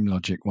the Game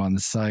Logic one.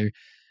 So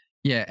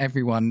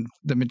everyone,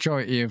 the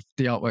majority of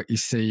the artwork you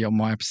see on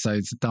my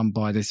episodes are done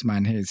by this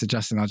man here. So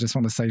Justin, I just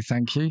want to say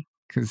thank you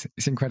because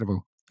it's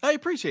incredible. I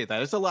appreciate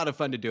that. It's a lot of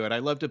fun to do it. I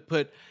love to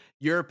put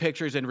your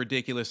pictures in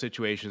ridiculous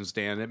situations,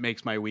 Dan. It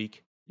makes my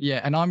week.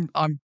 Yeah, and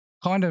I'm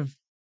kind of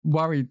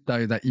worried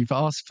though that you've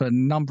asked for a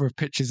number of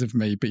pictures of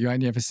me, but you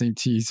only ever seem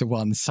to use the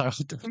one. So I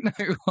don't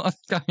know what's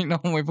going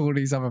on with all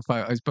these other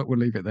photos, but we'll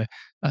leave it there.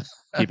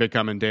 Keep it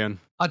coming, Dan.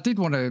 I did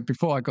want to,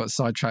 before I got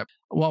sidetracked,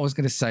 what I was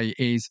going to say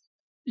is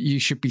you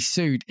should be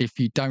sued if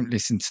you don't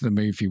listen to the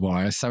Movie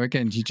Wire. So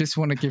again, do you just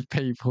want to give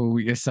people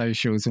your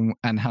socials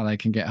and how they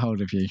can get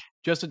hold of you?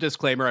 Just a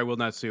disclaimer, I will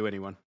not sue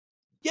anyone.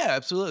 Yeah,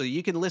 absolutely.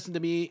 You can listen to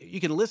me. You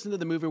can listen to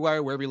the Movie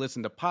Wire wherever you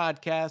listen to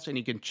podcasts, and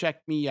you can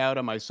check me out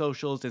on my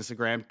socials,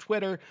 Instagram,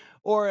 Twitter,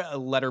 or a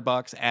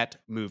letterbox at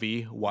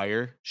Movie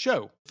Wire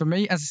Show. For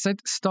me, as I said,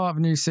 start of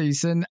a new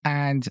season,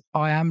 and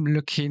I am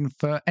looking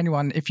for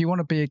anyone. If you want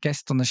to be a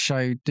guest on the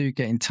show, do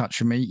get in touch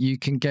with me. You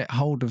can get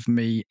hold of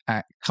me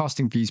at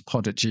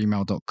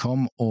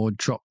castingviewspod@gmail.com or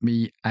drop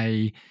me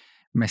a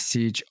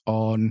message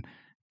on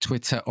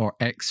Twitter or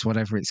X,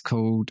 whatever it's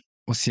called.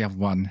 What's the other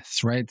one?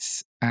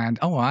 Threads. And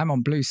I'm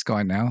on Blue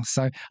Sky now.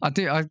 So I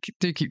do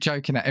keep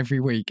joking that every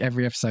week,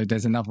 every episode,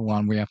 there's another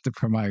one we have to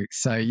promote.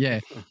 So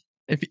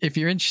if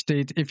you're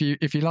interested, if you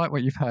like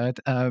what you've heard,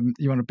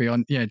 you want to be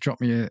on, drop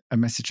me a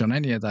message on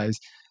any of those.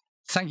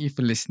 Thank you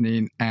for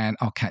listening, and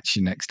I'll catch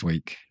you next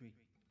week. 3,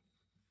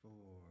 4.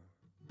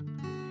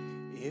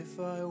 If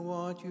I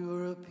want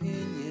your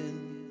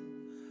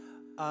opinion,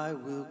 I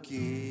will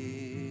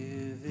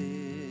give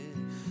it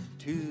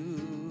to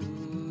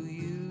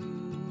you.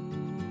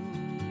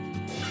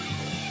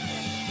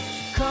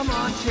 Come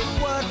on, check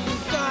what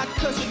we've got,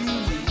 'cause you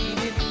need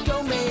it.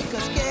 Don't make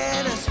us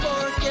get a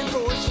spark and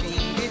force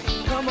feed it.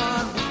 Come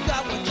on.